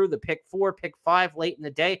get through the pick 4, pick 5 late in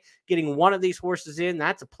the day. Getting one of these horses in,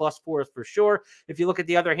 that's a plus for us for sure. If you look at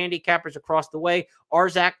the other handicappers across the way,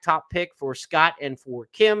 Arzak top pick for Scott and and for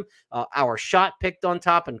Kim. Our shot picked on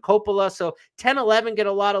top and Coppola. So 10, 11 get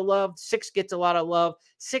a lot of love. 6 gets a lot of love.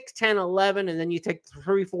 6, 10, 11, and then you take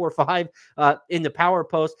 3, 4, 5 in the power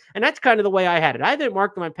post. And that's kind of the way I had it. I had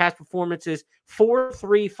marked my past performances 4,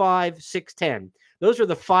 3, 5, 6, 10. Those are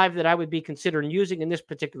the 5 that I would be considering using in this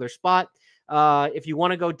particular spot. If you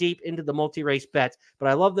want to go deep into the multi-race bets. But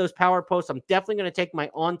I love those power posts. I'm definitely going to take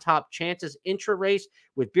my on-top chances intra-race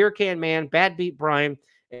with Beer Can Man, Bad Beat Brian,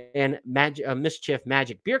 and Mischief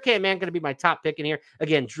Magic. Beer Can Man going to be my top pick in here.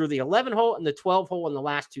 Again, drew the 11 hole and the 12 hole in the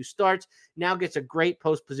last 2 starts. Now gets a great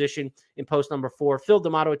post position in post number 4. Phil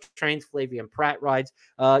D'Amato trains, Flavian Pratt rides.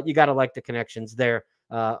 You got to like the connections there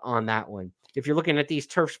on that one. If you're looking at these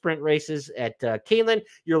turf sprint races at Keeneland,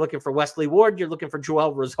 you're looking for Wesley Ward. You're looking for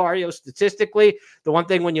Joel Rosario statistically. The one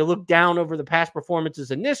thing when you look down over the past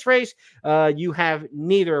performances in this race, you have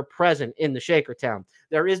neither present in the Shakertown.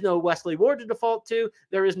 There is no Wesley Ward to default to.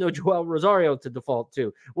 There is no Joel Rosario to default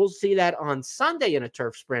to. We'll see that on Sunday in a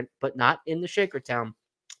turf sprint, but not in the Shakertown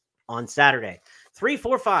on Saturday. 3,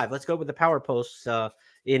 4, 5. Let's go with the power posts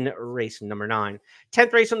in race number 9.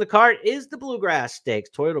 10th race on the card is the Bluegrass Stakes.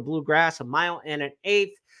 Toyota Bluegrass, 1 mile and an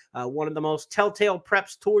eighth. One of the most telltale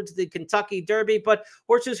preps towards the Kentucky Derby, but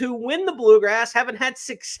horses who win the Bluegrass haven't had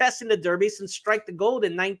success in the Derby since Strike the Gold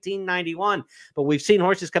in 1991. But we've seen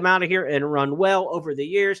horses come out of here and run well over the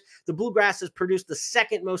years. The Bluegrass has produced the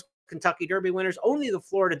second most Kentucky Derby winners. Only the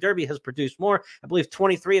Florida Derby has produced more. I believe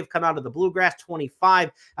 23 have come out of the Bluegrass,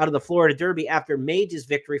 25 out of the Florida Derby after Mage's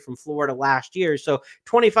victory from Florida last year. So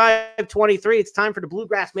 25, 23, it's time for the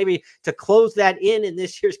Bluegrass maybe to close that in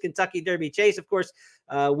this year's Kentucky Derby chase. Of course,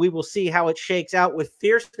 we will see how it shakes out with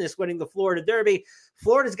Fierceness winning the Florida Derby.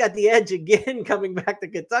 Florida's got the edge again coming back to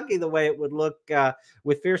Kentucky the way it would look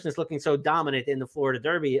with Fierceness looking so dominant in the Florida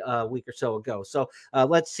Derby a week or so ago. So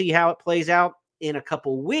let's see how it plays out in a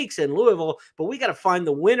couple weeks in Louisville, but we got to find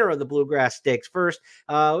the winner of the Bluegrass Stakes first.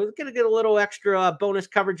 We're going to get a little extra bonus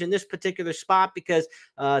coverage in this particular spot because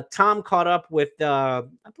Tom caught up with, I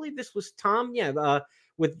believe this was Tom,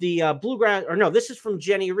 with the Bluegrass, or no, this is from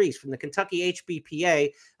Jenny Reese from the Kentucky HBPA.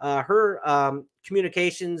 Her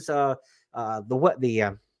communications,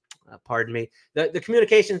 pardon me, the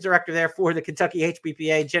communications director there for the Kentucky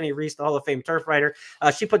HBPA, Jenny Reese, the Hall of Fame turf writer.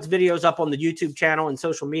 She puts videos up on the YouTube channel and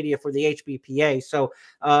social media for the HBPA. So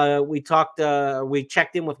we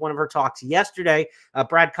checked in with one of her talks yesterday.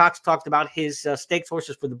 Brad Cox talked about his stakes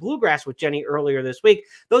horses for the Bluegrass with Jenny earlier this week,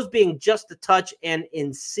 those being Just a Touch and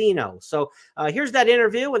Encino. So here's that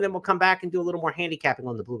interview, and then we'll come back and do a little more handicapping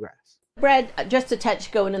on the Bluegrass. Brad, Just a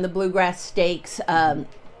Touch going in the Bluegrass Stakes.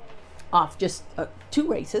 Off just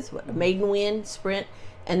 2 races, a maiden win, sprint,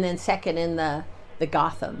 and then second in the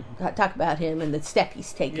Gotham. Talk about him and the step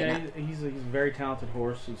he's taken up. He's a very talented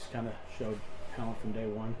horse. He's kind of showed talent from day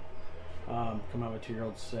one. Come out with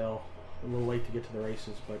 2-year-old Sale. A little late to get to the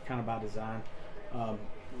races, but kind of by design.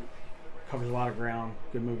 Covers a lot of ground.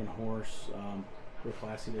 Good moving horse. Real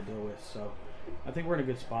classy to deal with. So I think we're in a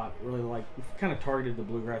good spot. Really we've kind of targeted the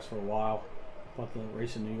Bluegrass for a while. Thought the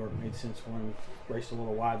race in New York made sense for him. Raced a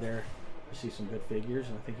little wide there. I see some good figures,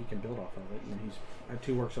 and I think he can build off of it. And he's had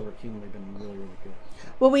 2 works over at Keeneland. They've been really, really good.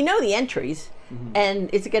 Well, we know the entries, and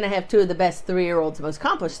it's going to have 2 of the best 3-year-olds, most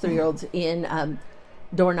accomplished 3-year-olds in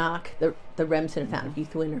Dornoch, the Remsen Fountain of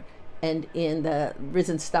Youth winner, and in the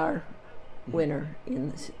Risen Star winner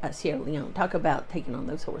in Sierra Leone. Talk about taking on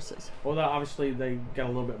those horses. Well, obviously they got a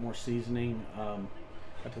little bit more seasoning.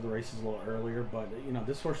 Got to the races a little earlier, but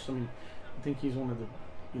this horse, I mean, I think he's one of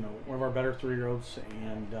our better 3-year-olds,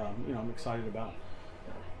 and I'm excited about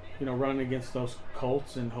running against those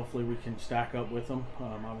colts, and hopefully we can stack up with them.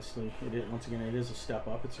 Obviously, once again it is a step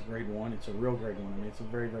up. It's a grade 1. It's a real grade 1. I mean, it's a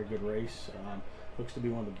very, very good race. Looks to be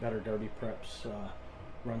one of the better Derby preps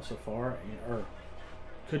run so far, or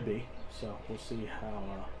could be. So we'll see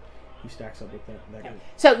how he stacks up with that group.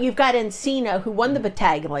 So you've got Encino, who won the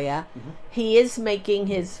Battaglia. He is making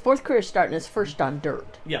his 4th career start and his first on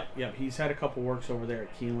dirt. Yeah. He's had a couple works over there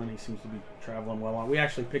at Keeneland. He seems to be traveling well on. We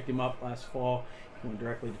actually picked him up last fall. He went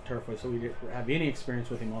directly to Turfway, so we didn't have any experience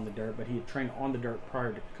with him on the dirt, but he had trained on the dirt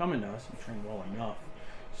prior to coming to us and trained well enough.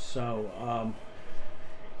 So,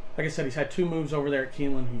 like I said, he's had 2 moves over there at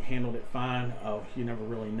Keeneland. He handled it fine. You never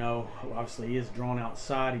really know. Obviously, he is drawn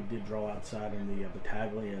outside. He did draw outside in the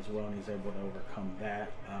Battaglia as well, and he's able to overcome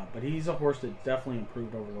that. But he's a horse that definitely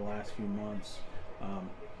improved over the last few months,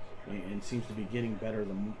 and seems to be getting better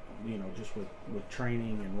than just with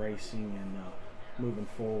training and racing and moving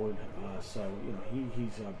forward. So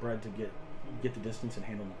he's bred to get the distance and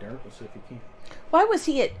handle the dirt. We'll see if he can. Why was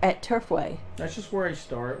he at Turfway? That's just where he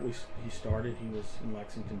started. He was in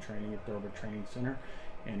Lexington training at Thoroughbred Training Center,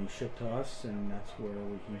 and he shipped to us, and that's where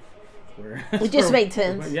it just made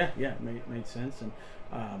sense. Yeah, it made sense, and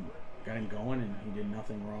got him going, and he did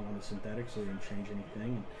nothing wrong on the synthetic, so we didn't change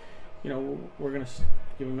anything. And we're gonna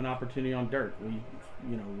give him an opportunity on dirt. We've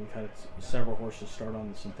had several horses start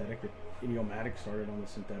on the synthetic. Idiomatic started on the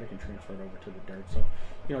synthetic and transferred over to the dirt. So,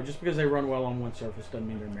 just because they run well on one surface doesn't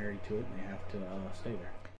mean they're married to it, and they have to stay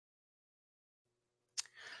there.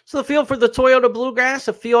 So the field for the Toyota Bluegrass,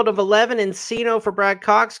 a field of 11. Encino for Brad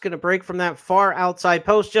Cox, going to break from that far outside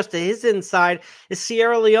post. Just to his inside is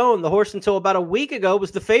Sierra Leone. The horse until about a week ago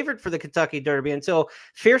was the favorite for the Kentucky Derby until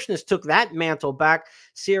Fierceness took that mantle back.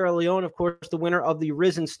 Sierra Leone, of course, the winner of the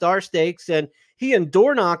Risen Star Stakes. And he and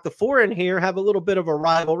Dornoch, the four in here, have a little bit of a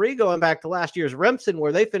rivalry going back to last year's Remsen,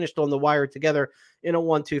 where they finished on the wire together in a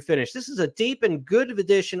 1-2 finish. This is a deep and good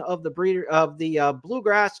edition of the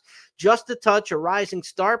Bluegrass. Just a touch, a rising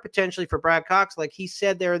star potentially for Brad Cox. Like he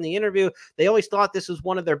said there in the interview, they always thought this was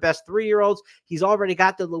one of their best 3-year-olds. He's already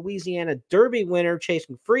got the Louisiana Derby winner,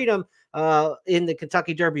 Chasing Freedom, in the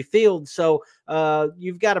Kentucky Derby field. So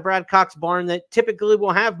you've got a Brad Cox barn that typically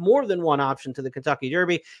will have more than one option to the Kentucky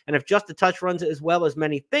Derby. And if Just a Touch runs as well as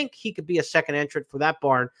many think, he could be a second entrant for that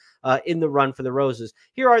barn in the run for the Roses.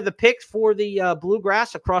 Here are the picks for the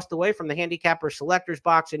Bluegrass across the way from the handicapper selectors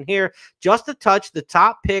box in here. Just a Touch, the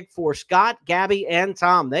top pick for Scott, Gabby, and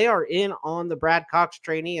Tom. They are in on the Brad Cox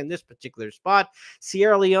trainee in this particular spot.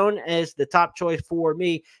 Sierra Leone is the top choice for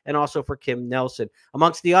me and also for Kim Nelson.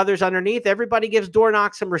 Amongst the others underneath, everybody gives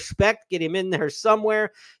Dornoch some respect. Get him in there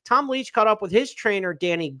somewhere. Tom Leach caught up with his trainer,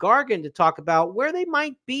 Danny Gargan, to talk about where they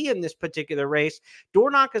might be in this particular race.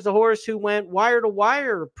 Dornoch is a horse who went wire to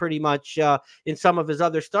wire pretty much in some of his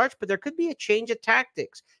other starts, but there could be a change of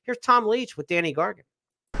tactics. Here's Tom Leach with Danny Gargan.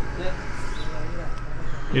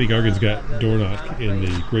 Danny Gargan's got Dornoch in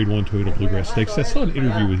the Grade 1 Toyota Bluegrass Stakes. I saw an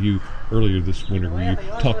interview with you earlier this winter where you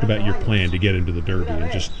talked about your plan to get into the Derby and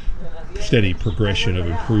just steady progression of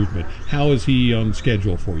improvement. How is he on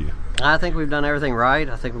schedule for you? I think we've done everything right.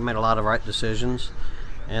 I think we've made a lot of right decisions,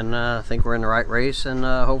 and I think we're in the right race, and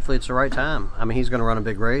hopefully it's the right time. I mean, he's going to run a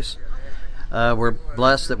big race. We're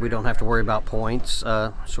blessed that we don't have to worry about points,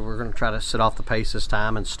 so we're going to try to sit off the pace this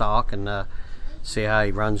time and stalk and see how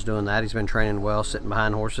he runs doing that. He's been training well, sitting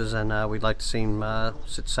behind horses, and we'd like to see him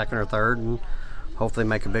sit second or third and hopefully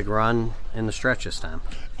make a big run in the stretch this time.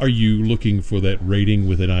 Are you looking for that rating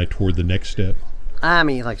with an eye toward the next step? I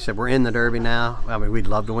mean, like I said, we're in the Derby now. I mean, we'd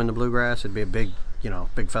love to win the Bluegrass. It'd be a big,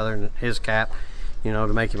 big feather in his cap, to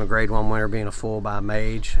make him a Grade 1 winner, being a foal by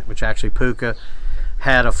Mage, which actually Puka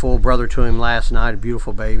had a full brother to him last night, a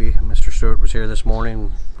beautiful baby. Mr. Stewart was here this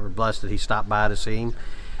morning. We're blessed that he stopped by to see him,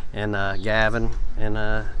 and Gavin,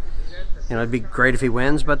 and it'd be great if he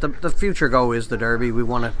wins, but the future goal is the Derby. We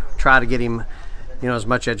want to try to get him as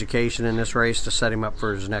much education in this race to set him up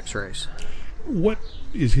for his next race. What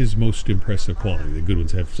is his most impressive quality? The good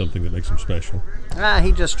ones have something that makes him special.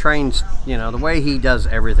 He just trains, the way he does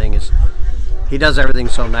everything is, he does everything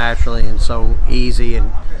so naturally and so easy,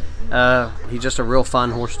 and he's just a real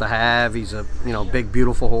fun horse to have. He's a, big,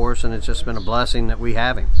 beautiful horse, and it's just been a blessing that we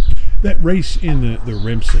have him. That race in the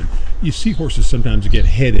Remsen, you see horses sometimes get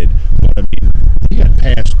headed, but I mean, he got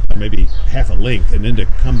past by maybe half a length, and then to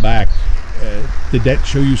come back, did that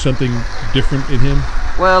show you something different in him?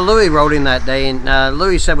 Well, Louis rode him that day, and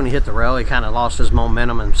Louis said when he hit the rail, he kind of lost his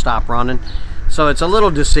momentum and stopped running. So it's a little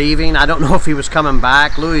deceiving. I don't know if he was coming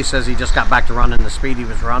back. Louis says he just got back to running the speed he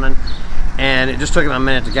was running, and it just took him a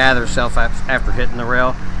minute to gather himself after hitting the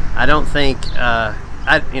rail. I don't think,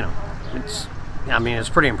 it's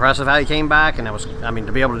pretty impressive how he came back, and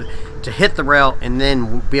to be able to hit the rail and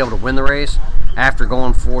then be able to win the race after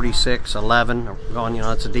going 46-11, going,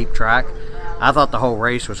 it's a deep track. I thought the whole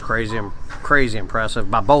race was crazy impressive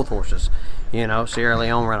by both horses. Sierra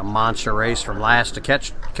Leone ran a monster race from last to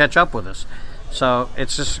catch up with us. So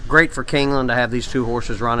it's just great for Keeneland to have these two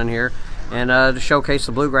horses running here and to showcase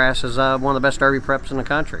the Bluegrass as one of the best Derby preps in the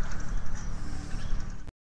country.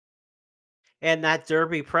 And that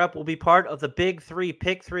Derby prep will be part of the Big Three,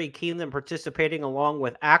 Pick Three. Keeneland participating along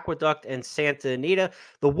with Aqueduct and Santa Anita.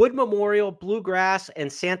 The Wood Memorial, Bluegrass,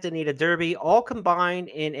 and Santa Anita Derby all combined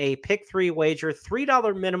in a Pick Three wager.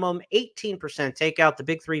 $3 minimum, 18% takeout. The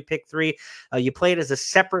Big Three, Pick Three. You play it as a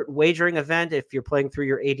separate wagering event if you're playing through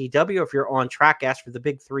your ADW. If you're on track, ask for the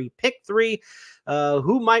Big Three, Pick Three.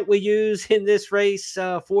 Who might we use in this race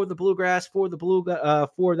for the Bluegrass, for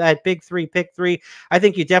that Big Three, Pick Three? I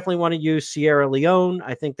think you definitely want to use Sierra Sierra Leone.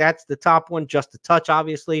 I think that's the top one, just a touch,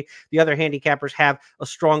 obviously. The other handicappers have a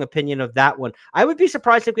strong opinion of that one. I would be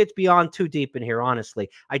surprised if it gets beyond too deep in here, honestly.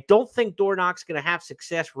 I don't think Dornock's going to have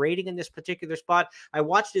success rating in this particular spot. I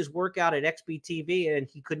watched his workout at XBTV, and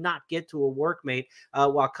he could not get to a workmate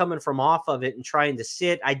while coming from off of it and trying to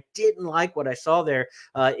sit. I didn't like what I saw there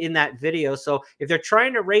in that video. So if they're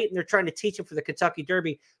trying to rate and they're trying to teach him for the Kentucky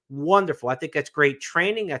Derby, wonderful. I think that's great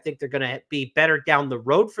training. I think they're going to be better down the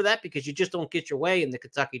road for that, because you just don't get your way in the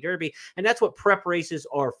Kentucky Derby, and that's what prep races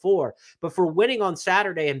are for. But for winning on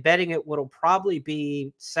Saturday and betting it what'll probably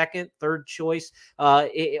be second, third choice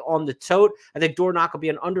on the tote, I think Dornock will be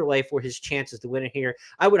an underlay for his chances to win it here.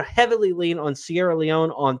 I would heavily lean on Sierra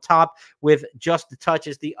Leone on top, with Just a Touch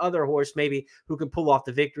as the other horse maybe who can pull off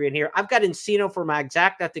the victory in here. I've got Encino for my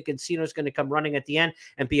exact. I think Encino's going to come running at the end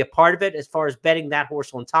and be a part of it. As far as betting that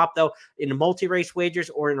horse on top, though, in the multi-race wagers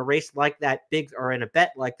or in a race like that big, or in a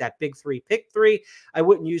bet like that big three, pick three, I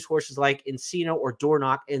wouldn't use horses like Encino or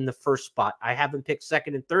Dornock in the first spot. I haven't picked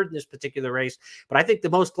second and third in this particular race, but I think the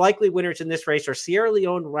most likely winners in this race are Sierra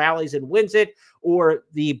Leone rallies and wins it, or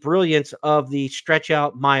the brilliance of the stretch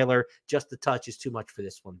out miler. Just a Touch is too much for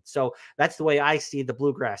this one. So that's the way I see the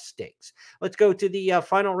Bluegrass Stakes. Let's go to the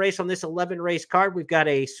final race on this 11 race card. We've got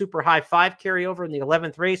a super high 5 carryover in the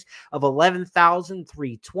 11th race of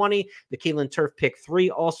 11,320. The Keeneland Turf Pick 3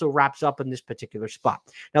 also wraps up in this particular spot.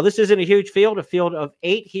 Now, this isn't a huge field, a field of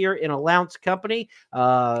 8 here in Allowance Company.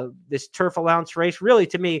 This turf allowance race really,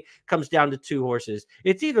 to me, comes down to 2 horses.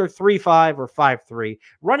 It's either 3-5 or 5-3.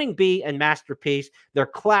 Running B and Masterpiece, they're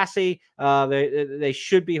classy. They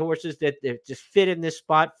should be horses that just fit in this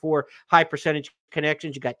spot for high percentage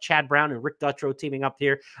connections. You got Chad Brown and Rick Dutrow teaming up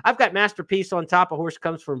here. I've got Masterpiece on top. A horse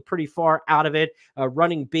comes from pretty far out of it.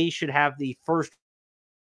 Running B should have the first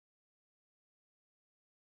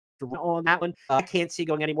on that one. I can't see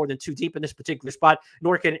going any more than 2 deep in this particular spot,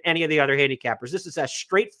 nor can any of the other handicappers. This is as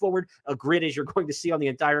straightforward a grid as you're going to see on the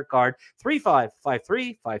entire card. 3-5,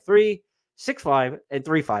 5-3, 5-3, 6-5, and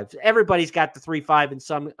 3-5. Everybody's got the 3-5 in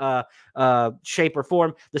some shape or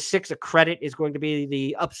form. The 6 of Credit is going to be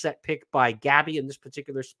the upset pick by Gabby in this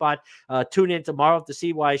particular spot. Tune in tomorrow to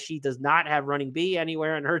see why she does not have Running B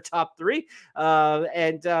anywhere in her top 3.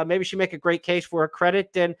 And maybe she make a great case for a Credit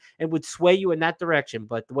and would sway you in that direction.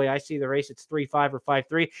 But the way I see the race, it's 3-5 or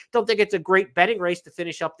 5-3. Don't think it's a great betting race to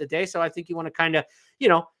finish up the day. So I think you want to kind of,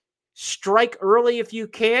 strike early if you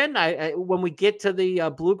can. When we get to the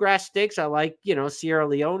Bluegrass Stakes, I like, Sierra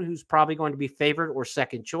Leone, who's probably going to be favorite or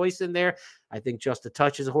second choice in there. I think Just a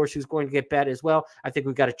Touch is a horse who's going to get bet as well. I think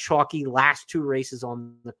we've got a chalky last 2 races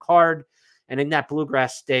on the card. And in that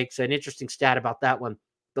Bluegrass Stakes, an interesting stat about that one,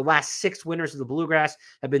 the last 6 winners of the Bluegrass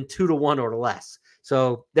have been 2-1 or less.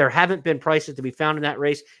 So there haven't been prices to be found in that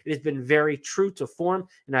race. It has been very true to form,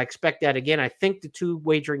 and I expect that again. I think the 2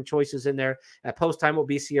 wagering choices in there at post time will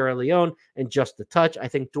be Sierra Leone and Just a Touch. I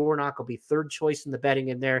think Dornock will be 3rd choice in the betting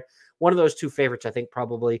in there. One of those 2 favorites, I think,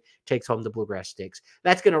 probably takes home the Bluegrass Stakes.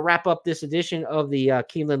 That's going to wrap up this edition of the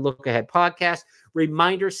Keeneland Look Ahead podcast.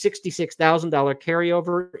 Reminder, $66,000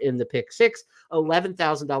 carryover in the Pick 6,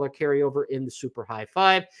 $11,000 carryover in the Super High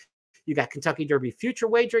 5. You got Kentucky Derby future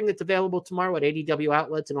wagering that's available tomorrow at ADW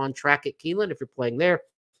outlets and on track at Keeneland if you're playing there.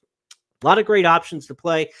 A lot of great options to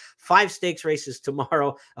play. 5 stakes races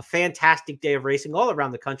tomorrow. A fantastic day of racing all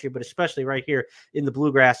around the country, but especially right here in the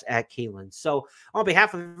Bluegrass at Keeneland. So on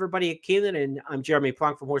behalf of everybody at Keeneland, and I'm Jeremy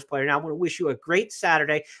Plonk from Horse Player Now, I want to wish you a great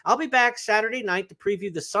Saturday. I'll be back Saturday night to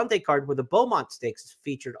preview the Sunday card where the Beaumont Stakes is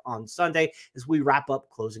featured on Sunday as we wrap up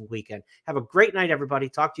closing weekend. Have a great night, everybody.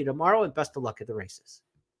 Talk to you tomorrow, and best of luck at the races.